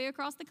halfway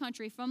across the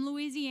country from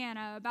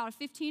Louisiana, about a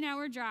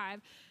 15-hour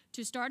drive,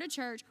 to start a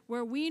church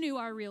where we knew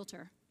our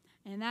realtor,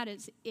 and that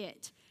is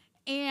it.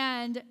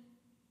 And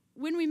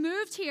when we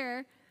moved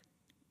here,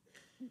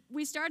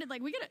 we started are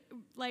we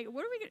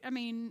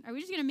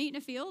just gonna meet in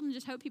a field and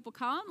just hope people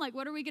come? Like,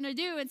 what are we gonna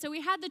do? And so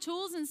we had the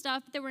tools and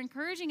stuff that were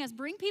encouraging us,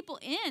 bring people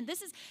in.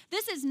 This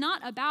is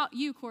not about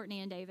you, Courtney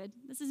and David.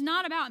 This is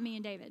not about me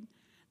and David.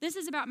 This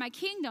is about my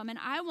kingdom, and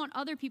I want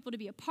other people to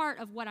be a part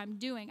of what I'm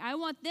doing. I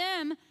want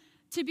them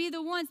to be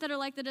the ones that are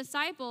like the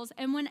disciples.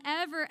 And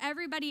whenever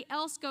everybody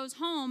else goes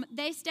home,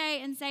 they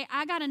stay and say,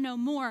 I got to know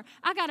more.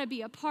 I got to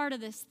be a part of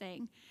this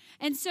thing.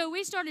 And so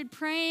we started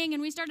praying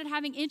and we started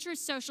having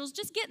interest socials,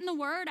 just getting the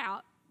word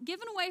out,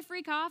 giving away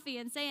free coffee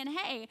and saying,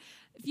 hey,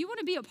 if you want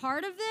to be a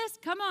part of this,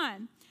 come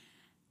on.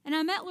 And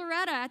I met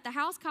Loretta at the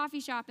House Coffee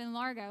Shop in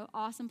Largo.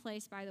 Awesome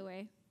place, by the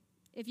way.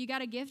 If you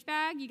got a gift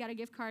bag, you got a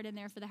gift card in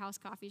there for the House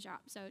Coffee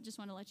Shop. So just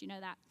want to let you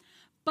know that.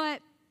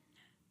 But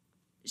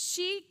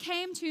she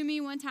came to me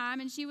one time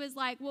and she was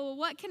like, well,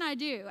 what can I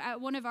do at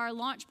one of our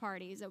launch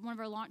parties, at one of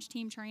our launch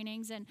team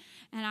trainings? And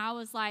I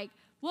was like,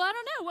 well, I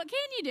don't know. What can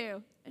you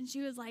do? And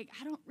she was like,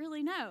 I don't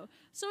really know.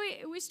 So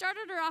we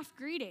started her off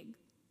greeting.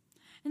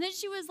 And then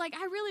she was like,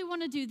 I really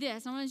want to do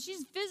this. And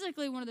she's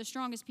physically one of the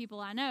strongest people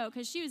I know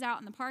because she was out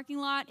in the parking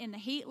lot in the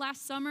heat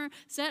last summer,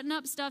 setting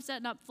up stuff,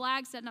 setting up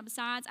flags, setting up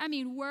signs. I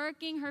mean,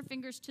 working her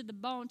fingers to the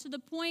bone to the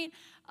point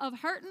of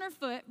hurting her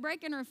foot,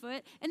 breaking her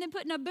foot, and then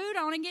putting a boot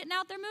on and getting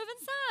out there moving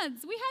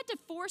signs. We had to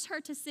force her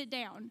to sit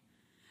down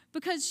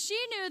because she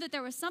knew that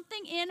there was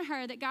something in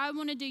her that God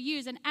wanted to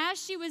use. And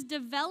as she was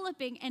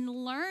developing and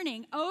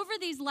learning over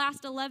these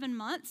last 11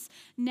 months,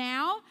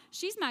 now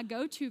she's my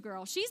go-to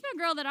girl. She's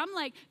my girl that I'm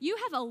like, you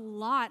have a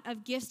lot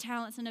of gifts,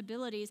 talents, and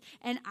abilities.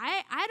 And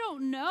I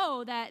don't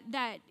know that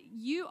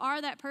you are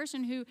that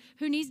person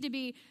who needs to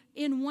be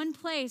in one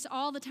place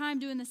all the time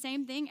doing the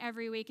same thing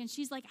every week. And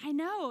she's like, I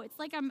know. It's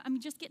like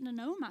I'm just getting to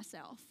know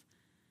myself.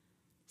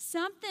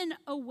 Something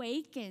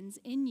awakens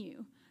in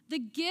you. The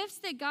gifts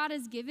that God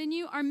has given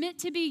you are meant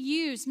to be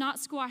used, not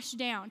squashed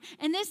down.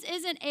 And this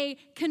isn't a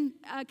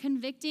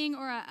convicting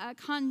or a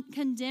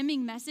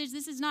condemning message.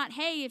 This is not,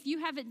 hey, if you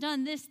haven't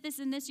done this, this,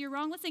 and this, you're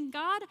wrong. Listen,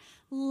 God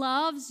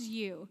loves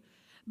you.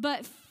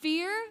 But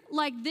fear,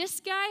 like this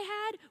guy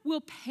had,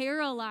 will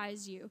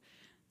paralyze you.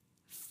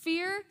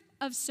 Fear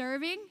of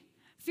serving,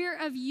 fear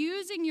of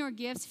using your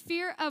gifts,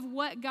 fear of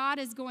what God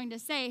is going to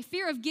say,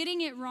 fear of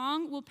getting it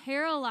wrong will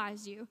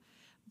paralyze you.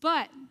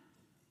 But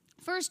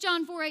 1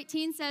 John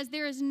 4:18 says,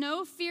 there is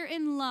no fear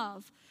in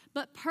love,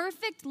 but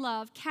perfect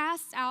love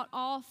casts out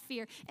all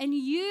fear. And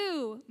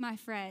you, my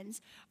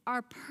friends,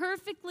 are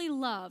perfectly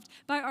loved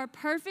by our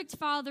perfect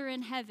Father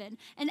in heaven.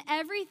 And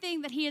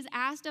everything that he has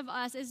asked of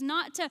us is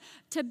not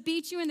to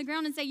beat you in the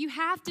ground and say, you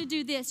have to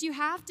do this, you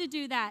have to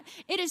do that.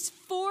 It is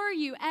for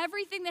you.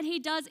 Everything that he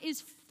does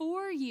is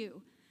for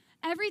you.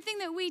 Everything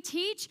that we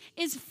teach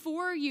is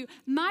for you.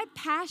 My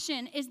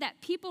passion is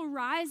that people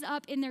rise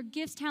up in their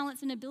gifts,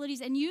 talents, and abilities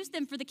and use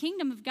them for the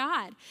kingdom of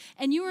God.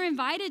 And you are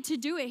invited to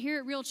do it here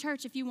at Real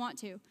Church if you want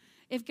to,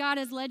 if God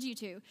has led you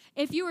to.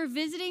 If you are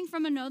visiting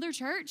from another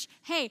church,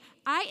 hey,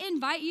 I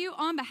invite you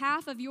on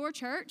behalf of your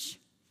church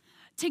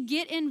to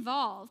get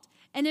involved.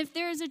 And if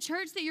there is a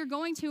church that you're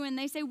going to and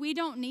they say, we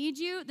don't need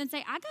you, then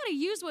say, I got to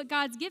use what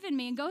God's given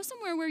me and go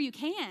somewhere where you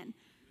can.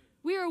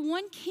 We are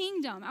one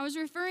kingdom. I was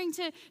referring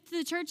to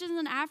the churches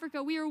in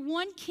Africa. We are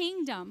one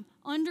kingdom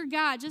under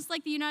God. Just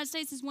like the United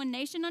States is one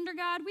nation under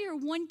God, we are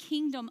one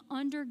kingdom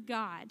under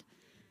God.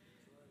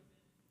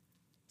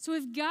 So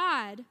if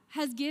God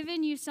has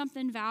given you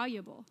something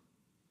valuable,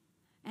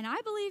 and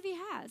I believe he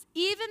has,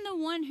 even the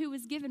one who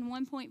was given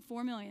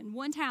 1.4 million,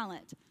 one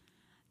talent,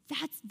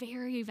 that's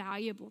very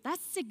valuable.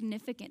 That's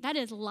significant. That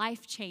is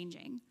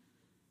life-changing.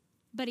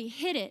 But he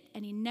hid it,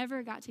 and he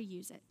never got to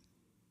use it.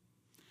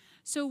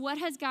 So what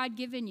has God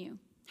given you?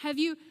 Have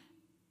you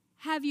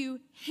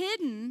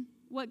hidden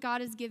what God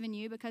has given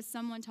you because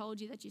someone told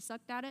you that you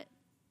sucked at it?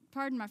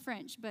 Pardon my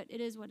French, but it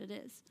is what it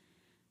is.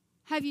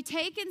 Have you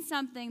taken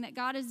something that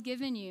God has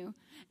given you,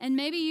 and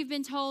maybe you've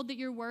been told that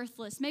you're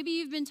worthless? Maybe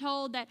you've been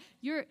told that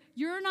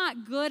you're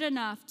not good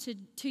enough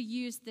to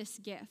use this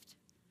gift.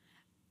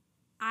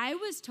 I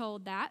was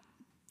told that.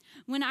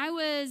 When I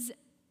was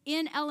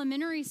in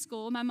elementary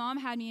school, my mom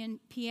had me in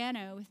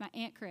piano with my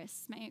Aunt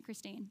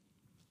Christine.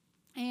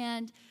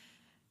 And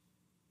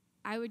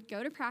I would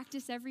go to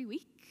practice every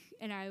week,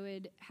 and I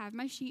would have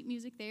my sheet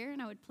music there,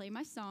 and I would play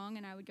my song,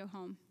 and I would go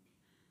home.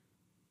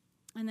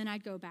 And then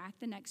I'd go back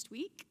the next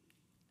week,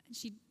 and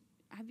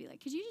I'd be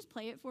like, could you just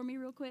play it for me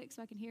real quick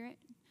so I can hear it?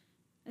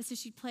 And so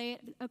she'd play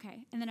it, okay,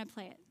 and then I'd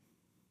play it.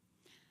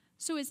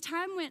 So as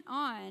time went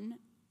on,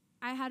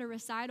 I had a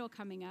recital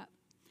coming up,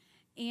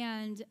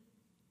 and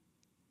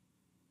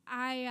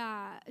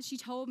she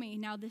told me,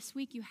 now this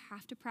week you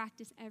have to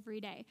practice every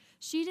day.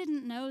 She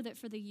didn't know that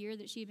for the year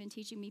that she had been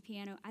teaching me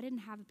piano, I didn't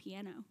have a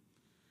piano.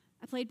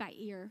 I played by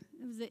ear.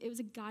 It was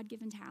a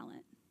God-given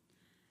talent.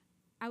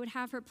 I would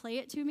have her play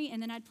it to me,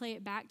 and then I'd play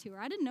it back to her.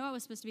 I didn't know I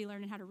was supposed to be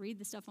learning how to read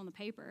the stuff on the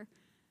paper.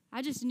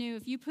 I just knew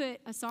if you put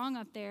a song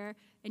up there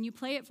and you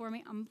play it for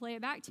me, I'm going to play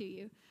it back to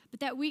you. But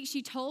that week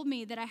she told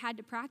me that I had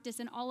to practice,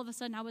 and all of a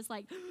sudden I was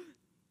like,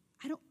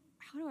 how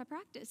do I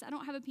practice? I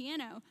don't have a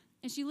piano.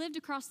 And she lived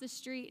across the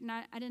street, and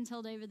I didn't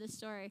tell David this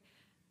story.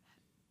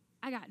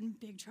 I got in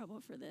big trouble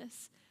for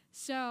this.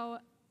 So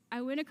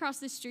I went across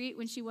the street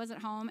when she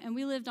wasn't home, and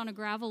we lived on a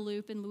gravel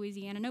loop in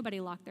Louisiana. Nobody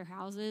locked their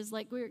houses.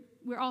 Like,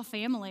 we're all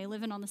family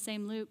living on the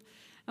same loop.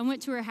 I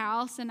went to her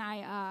house, and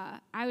I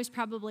was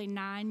probably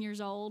 9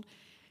 years old,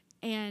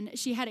 and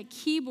she had a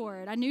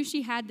keyboard. I knew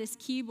she had this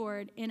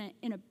keyboard in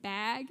a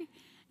bag.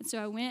 And so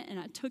I went and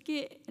I took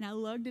it and I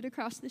lugged it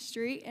across the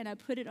street and I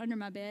put it under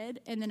my bed,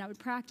 and then I would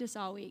practice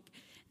all week.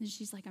 And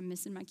she's like, I'm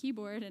missing my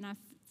keyboard, and I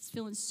was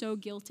feeling so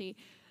guilty.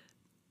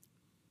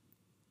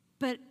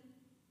 But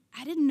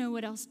I didn't know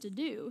what else to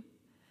do.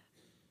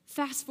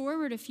 Fast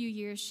forward a few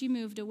years, she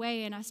moved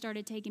away, and I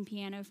started taking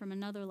piano from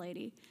another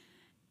lady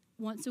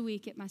once a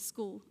week at my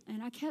school.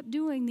 And I kept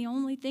doing the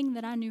only thing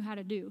that I knew how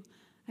to do.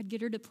 I'd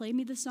get her to play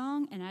me the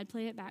song, and I'd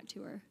play it back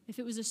to her. If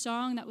it was a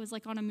song that was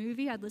like on a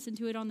movie, I'd listen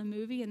to it on the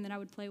movie, and then I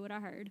would play what I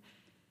heard.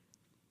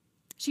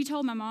 She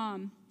told my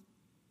mom,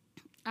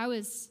 I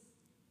was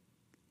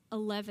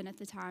 11 at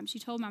the time. She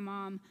told my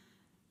mom,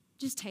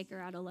 just take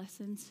her out of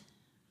lessons.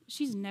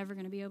 She's never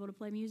going to be able to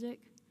play music.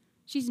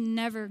 She's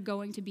never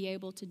going to be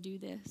able to do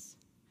this.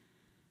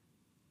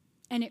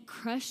 And it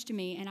crushed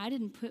me, and I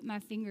didn't put my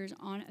fingers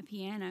on a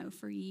piano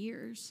for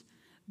years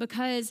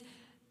because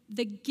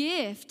the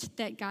gift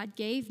that God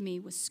gave me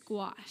was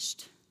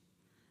squashed.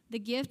 The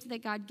gift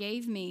that God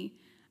gave me,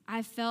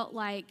 I felt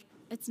like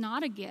it's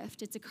not a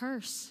gift, it's a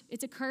curse.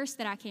 It's a curse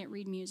that I can't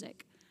read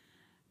music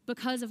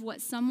because of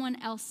what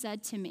someone else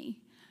said to me.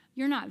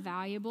 You're not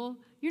valuable.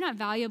 You're not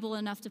valuable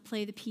enough to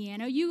play the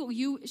piano.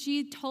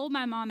 She told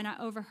my mom, and I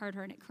overheard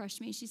her, and it crushed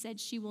me. She said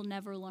she will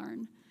never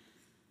learn.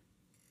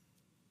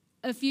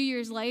 A few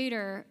years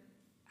later,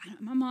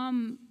 my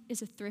mom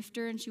is a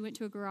thrifter, and she went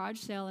to a garage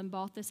sale and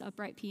bought this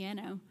upright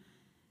piano.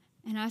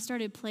 And I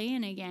started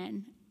playing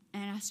again,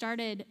 and I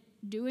started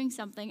doing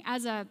something.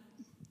 As a,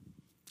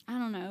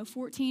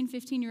 14,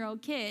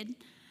 15-year-old kid,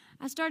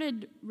 I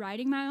started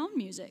writing my own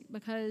music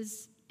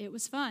because it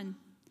was fun.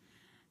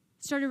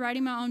 Started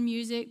writing my own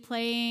music,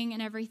 playing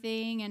and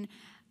everything, and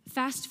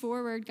fast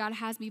forward, God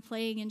has me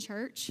playing in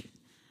church.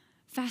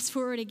 Fast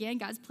forward again,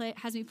 God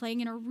has me playing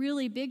in a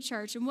really big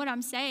church. And what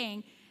I'm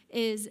saying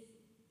is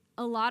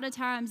a lot of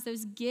times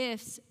those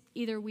gifts,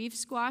 either we've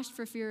squashed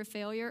for fear of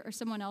failure or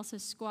someone else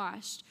has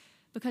squashed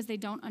because they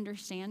don't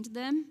understand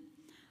them.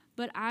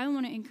 But I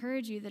want to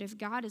encourage you that if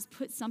God has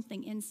put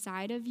something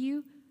inside of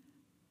you,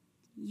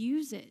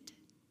 use it.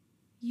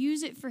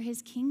 Use it for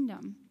his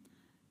kingdom.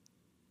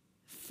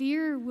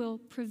 Fear will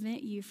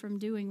prevent you from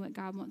doing what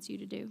God wants you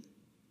to do.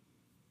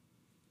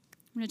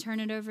 I'm going to turn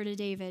it over to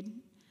David.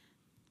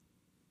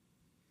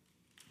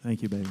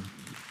 Thank you, baby.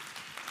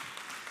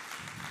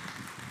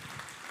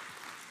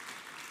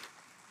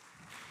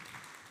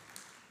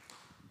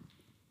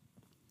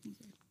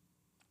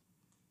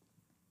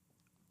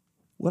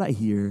 What I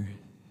hear,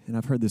 and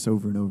I've heard this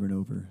over and over and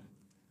over,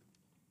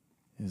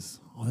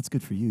 is, oh, that's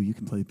good for you. You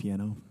can play the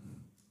piano.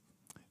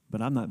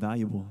 But I'm not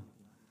valuable.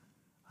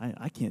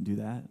 I can't do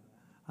that.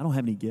 I don't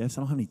have any gifts.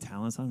 I don't have any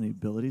talents. I don't have any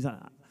abilities. I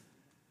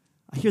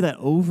hear that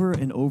over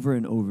and over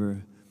and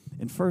over.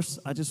 And first,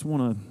 I just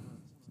want to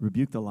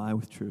rebuke the lie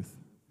with truth,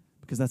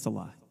 because that's a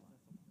lie.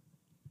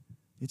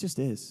 It just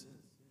is.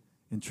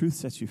 And truth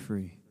sets you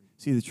free.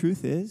 See, the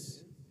truth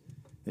is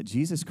that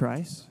Jesus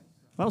Christ,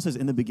 the Bible says,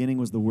 in the beginning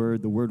was the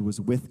Word was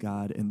with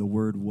God, and the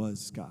Word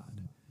was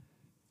God.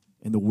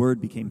 And the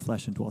Word became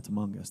flesh and dwelt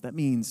among us. That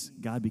means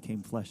God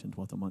became flesh and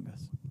dwelt among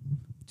us.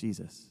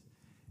 Jesus.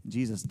 And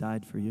Jesus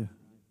died for you.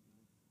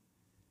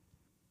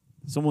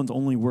 Someone's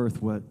only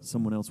worth what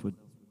someone else would,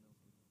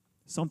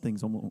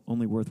 something's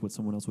only worth what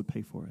someone else would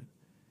pay for it.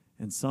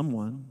 And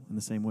someone, in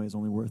the same way, is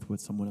only worth what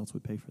someone else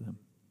would pay for them.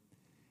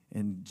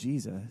 And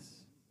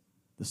Jesus,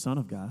 the Son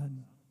of God,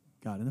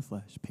 God in the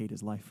flesh, paid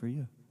his life for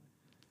you.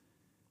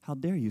 How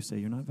dare you say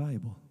you're not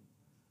valuable?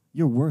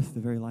 You're worth the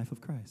very life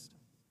of Christ.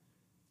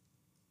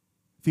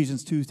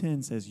 Ephesians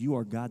 2:10 says, you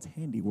are God's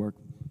handiwork,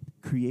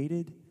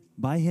 created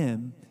by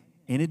him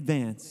in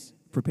advance,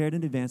 prepared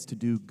in advance to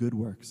do good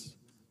works.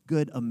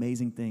 Good,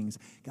 amazing things.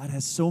 God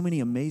has so many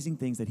amazing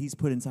things that he's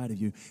put inside of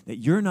you that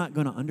you're not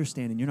going to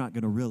understand and you're not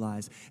going to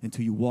realize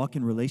until you walk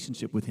in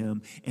relationship with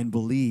him and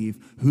believe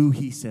who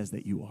he says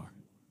that you are.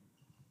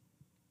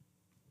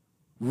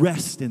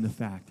 Rest in the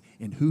fact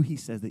in who he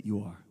says that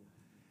you are.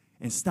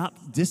 And stop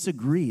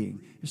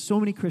disagreeing. There's so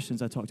many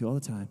Christians I talk to all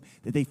the time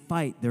that they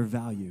fight their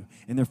value.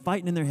 And they're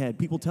fighting in their head.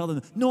 People tell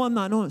them, no, I'm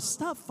not. No,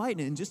 stop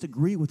fighting it and just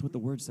agree with what the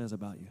word says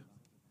about you.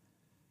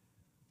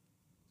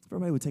 If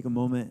everybody would take a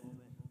moment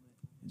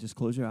and just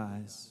close your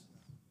eyes.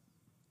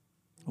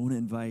 I want to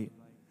invite,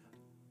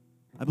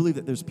 I believe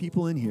that there's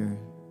people in here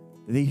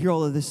that they hear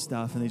all of this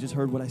stuff and they just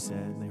heard what I said.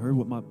 And they heard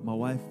what my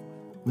wife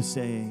was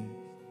saying.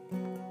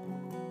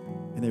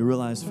 And they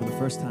realize for the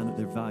first time that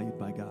they're valued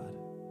by God.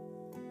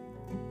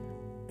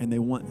 And they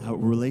want a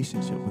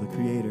relationship with a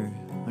creator.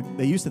 Like,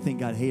 they used to think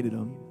God hated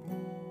them,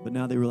 but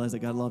now they realize that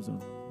God loves them.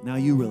 Now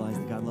you realize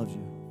that God loves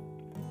you.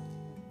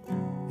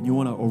 And you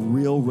want a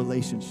real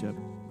relationship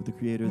with the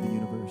creator of the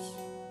universe.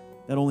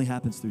 That only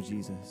happens through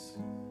Jesus.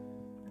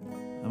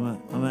 I'm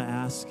going to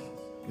ask,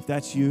 if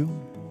that's you,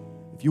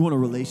 if you want a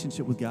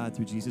relationship with God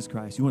through Jesus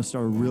Christ, you want to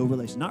start a real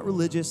relationship, not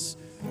religious,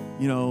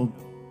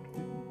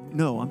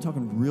 no, I'm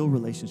talking real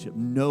relationship,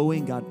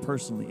 knowing God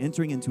personally,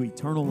 entering into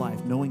eternal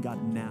life, knowing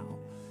God now.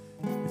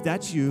 If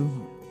that's you,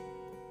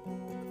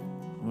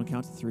 I'm going going to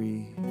count to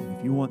 3. And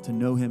if you want to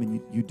know him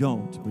and you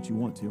don't, but you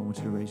want to, I want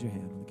you to raise your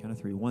hand on the count of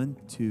 3. 1,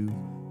 2,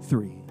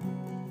 3.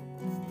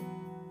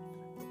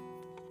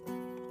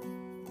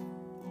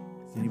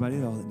 Is anybody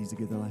at all that needs to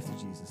give their life to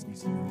Jesus,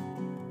 needs to know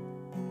him?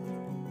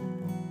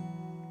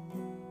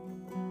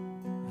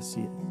 I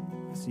see it.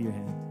 I see your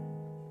hand.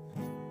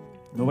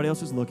 Nobody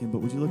else is looking, but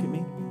would you look at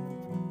me?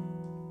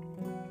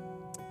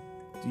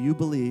 Do you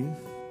believe,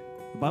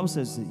 the Bible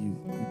says that you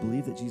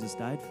believe that Jesus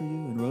died for you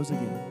and rose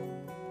again,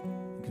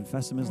 and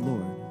confess him as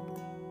Lord,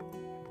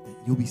 that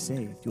you'll be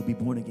saved, you'll be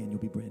born again, you'll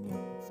be brand new.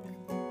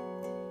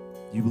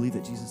 Do you believe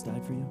that Jesus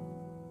died for you?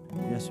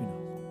 Yes or no?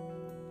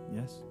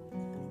 Yes?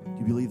 Do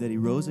you believe that he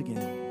rose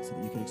again so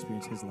that you could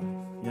experience his life?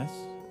 Yes?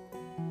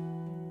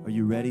 Are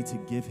you ready to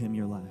give him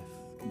your life?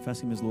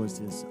 Confessing him as Lord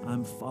says,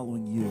 I'm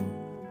following you.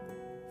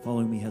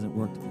 Following me hasn't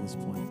worked at this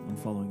point. I'm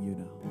following you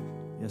now.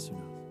 Yes or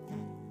no?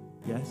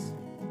 Yes?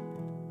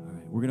 All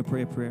right, we're going to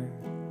pray a prayer.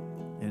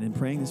 And in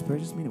praying this prayer,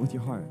 just mean it with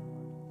your heart,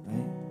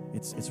 right?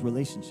 It's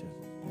relationship,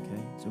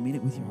 okay? So mean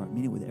it with your heart.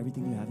 Mean it with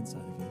everything you have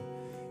inside of you.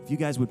 If you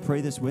guys would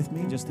pray this with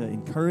me, just to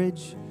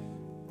encourage,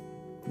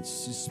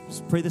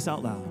 just pray this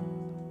out loud.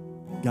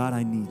 God,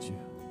 I need you.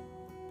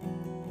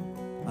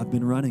 I've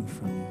been running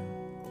from you,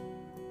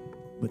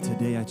 but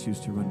today I choose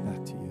to run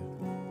back to you.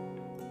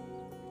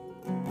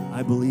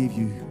 I believe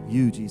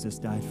you, Jesus,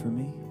 died for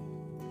me.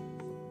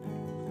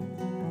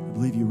 I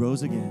believe you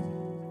rose again.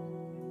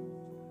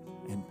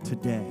 And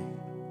today,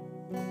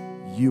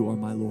 you are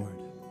my Lord.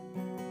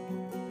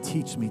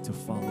 Teach me to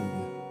follow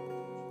you.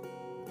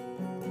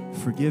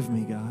 Forgive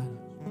me, God.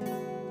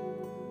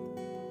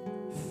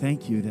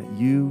 Thank you that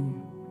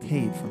you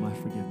paid for my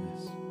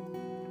forgiveness.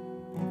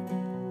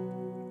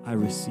 I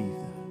receive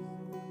that.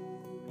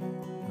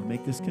 Now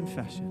make this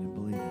confession and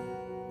believe it.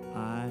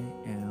 I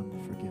am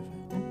forgiven.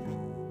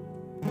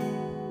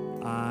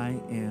 I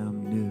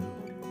am new.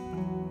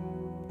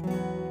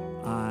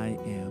 I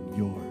am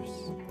yours.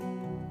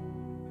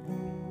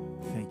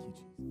 Thank you,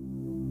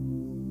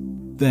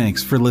 Jesus.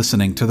 Thanks for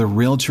listening to the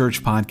Real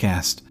Church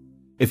Podcast.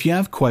 If you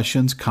have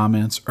questions,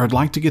 comments, or would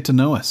like to get to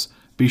know us,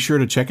 be sure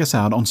to check us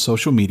out on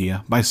social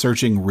media by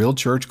searching Real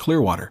Church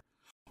Clearwater,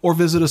 or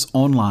visit us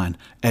online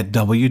at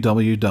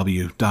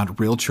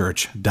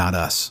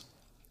www.realchurch.us.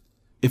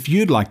 If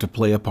you'd like to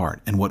play a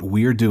part in what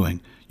we're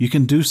doing, you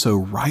can do so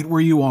right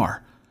where you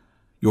are.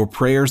 Your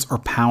prayers are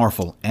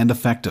powerful and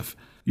effective.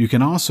 You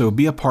can also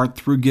be a part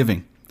through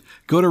giving.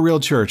 Go to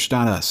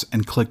realchurch.us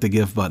and click the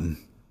Give button.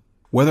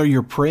 Whether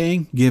you're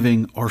praying,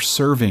 giving, or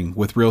serving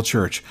with Real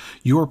Church,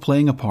 you are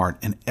playing a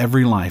part in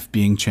every life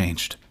being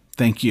changed.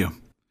 Thank you.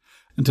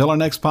 Until our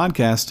next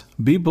podcast,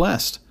 be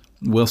blessed.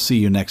 We'll see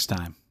you next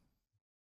time.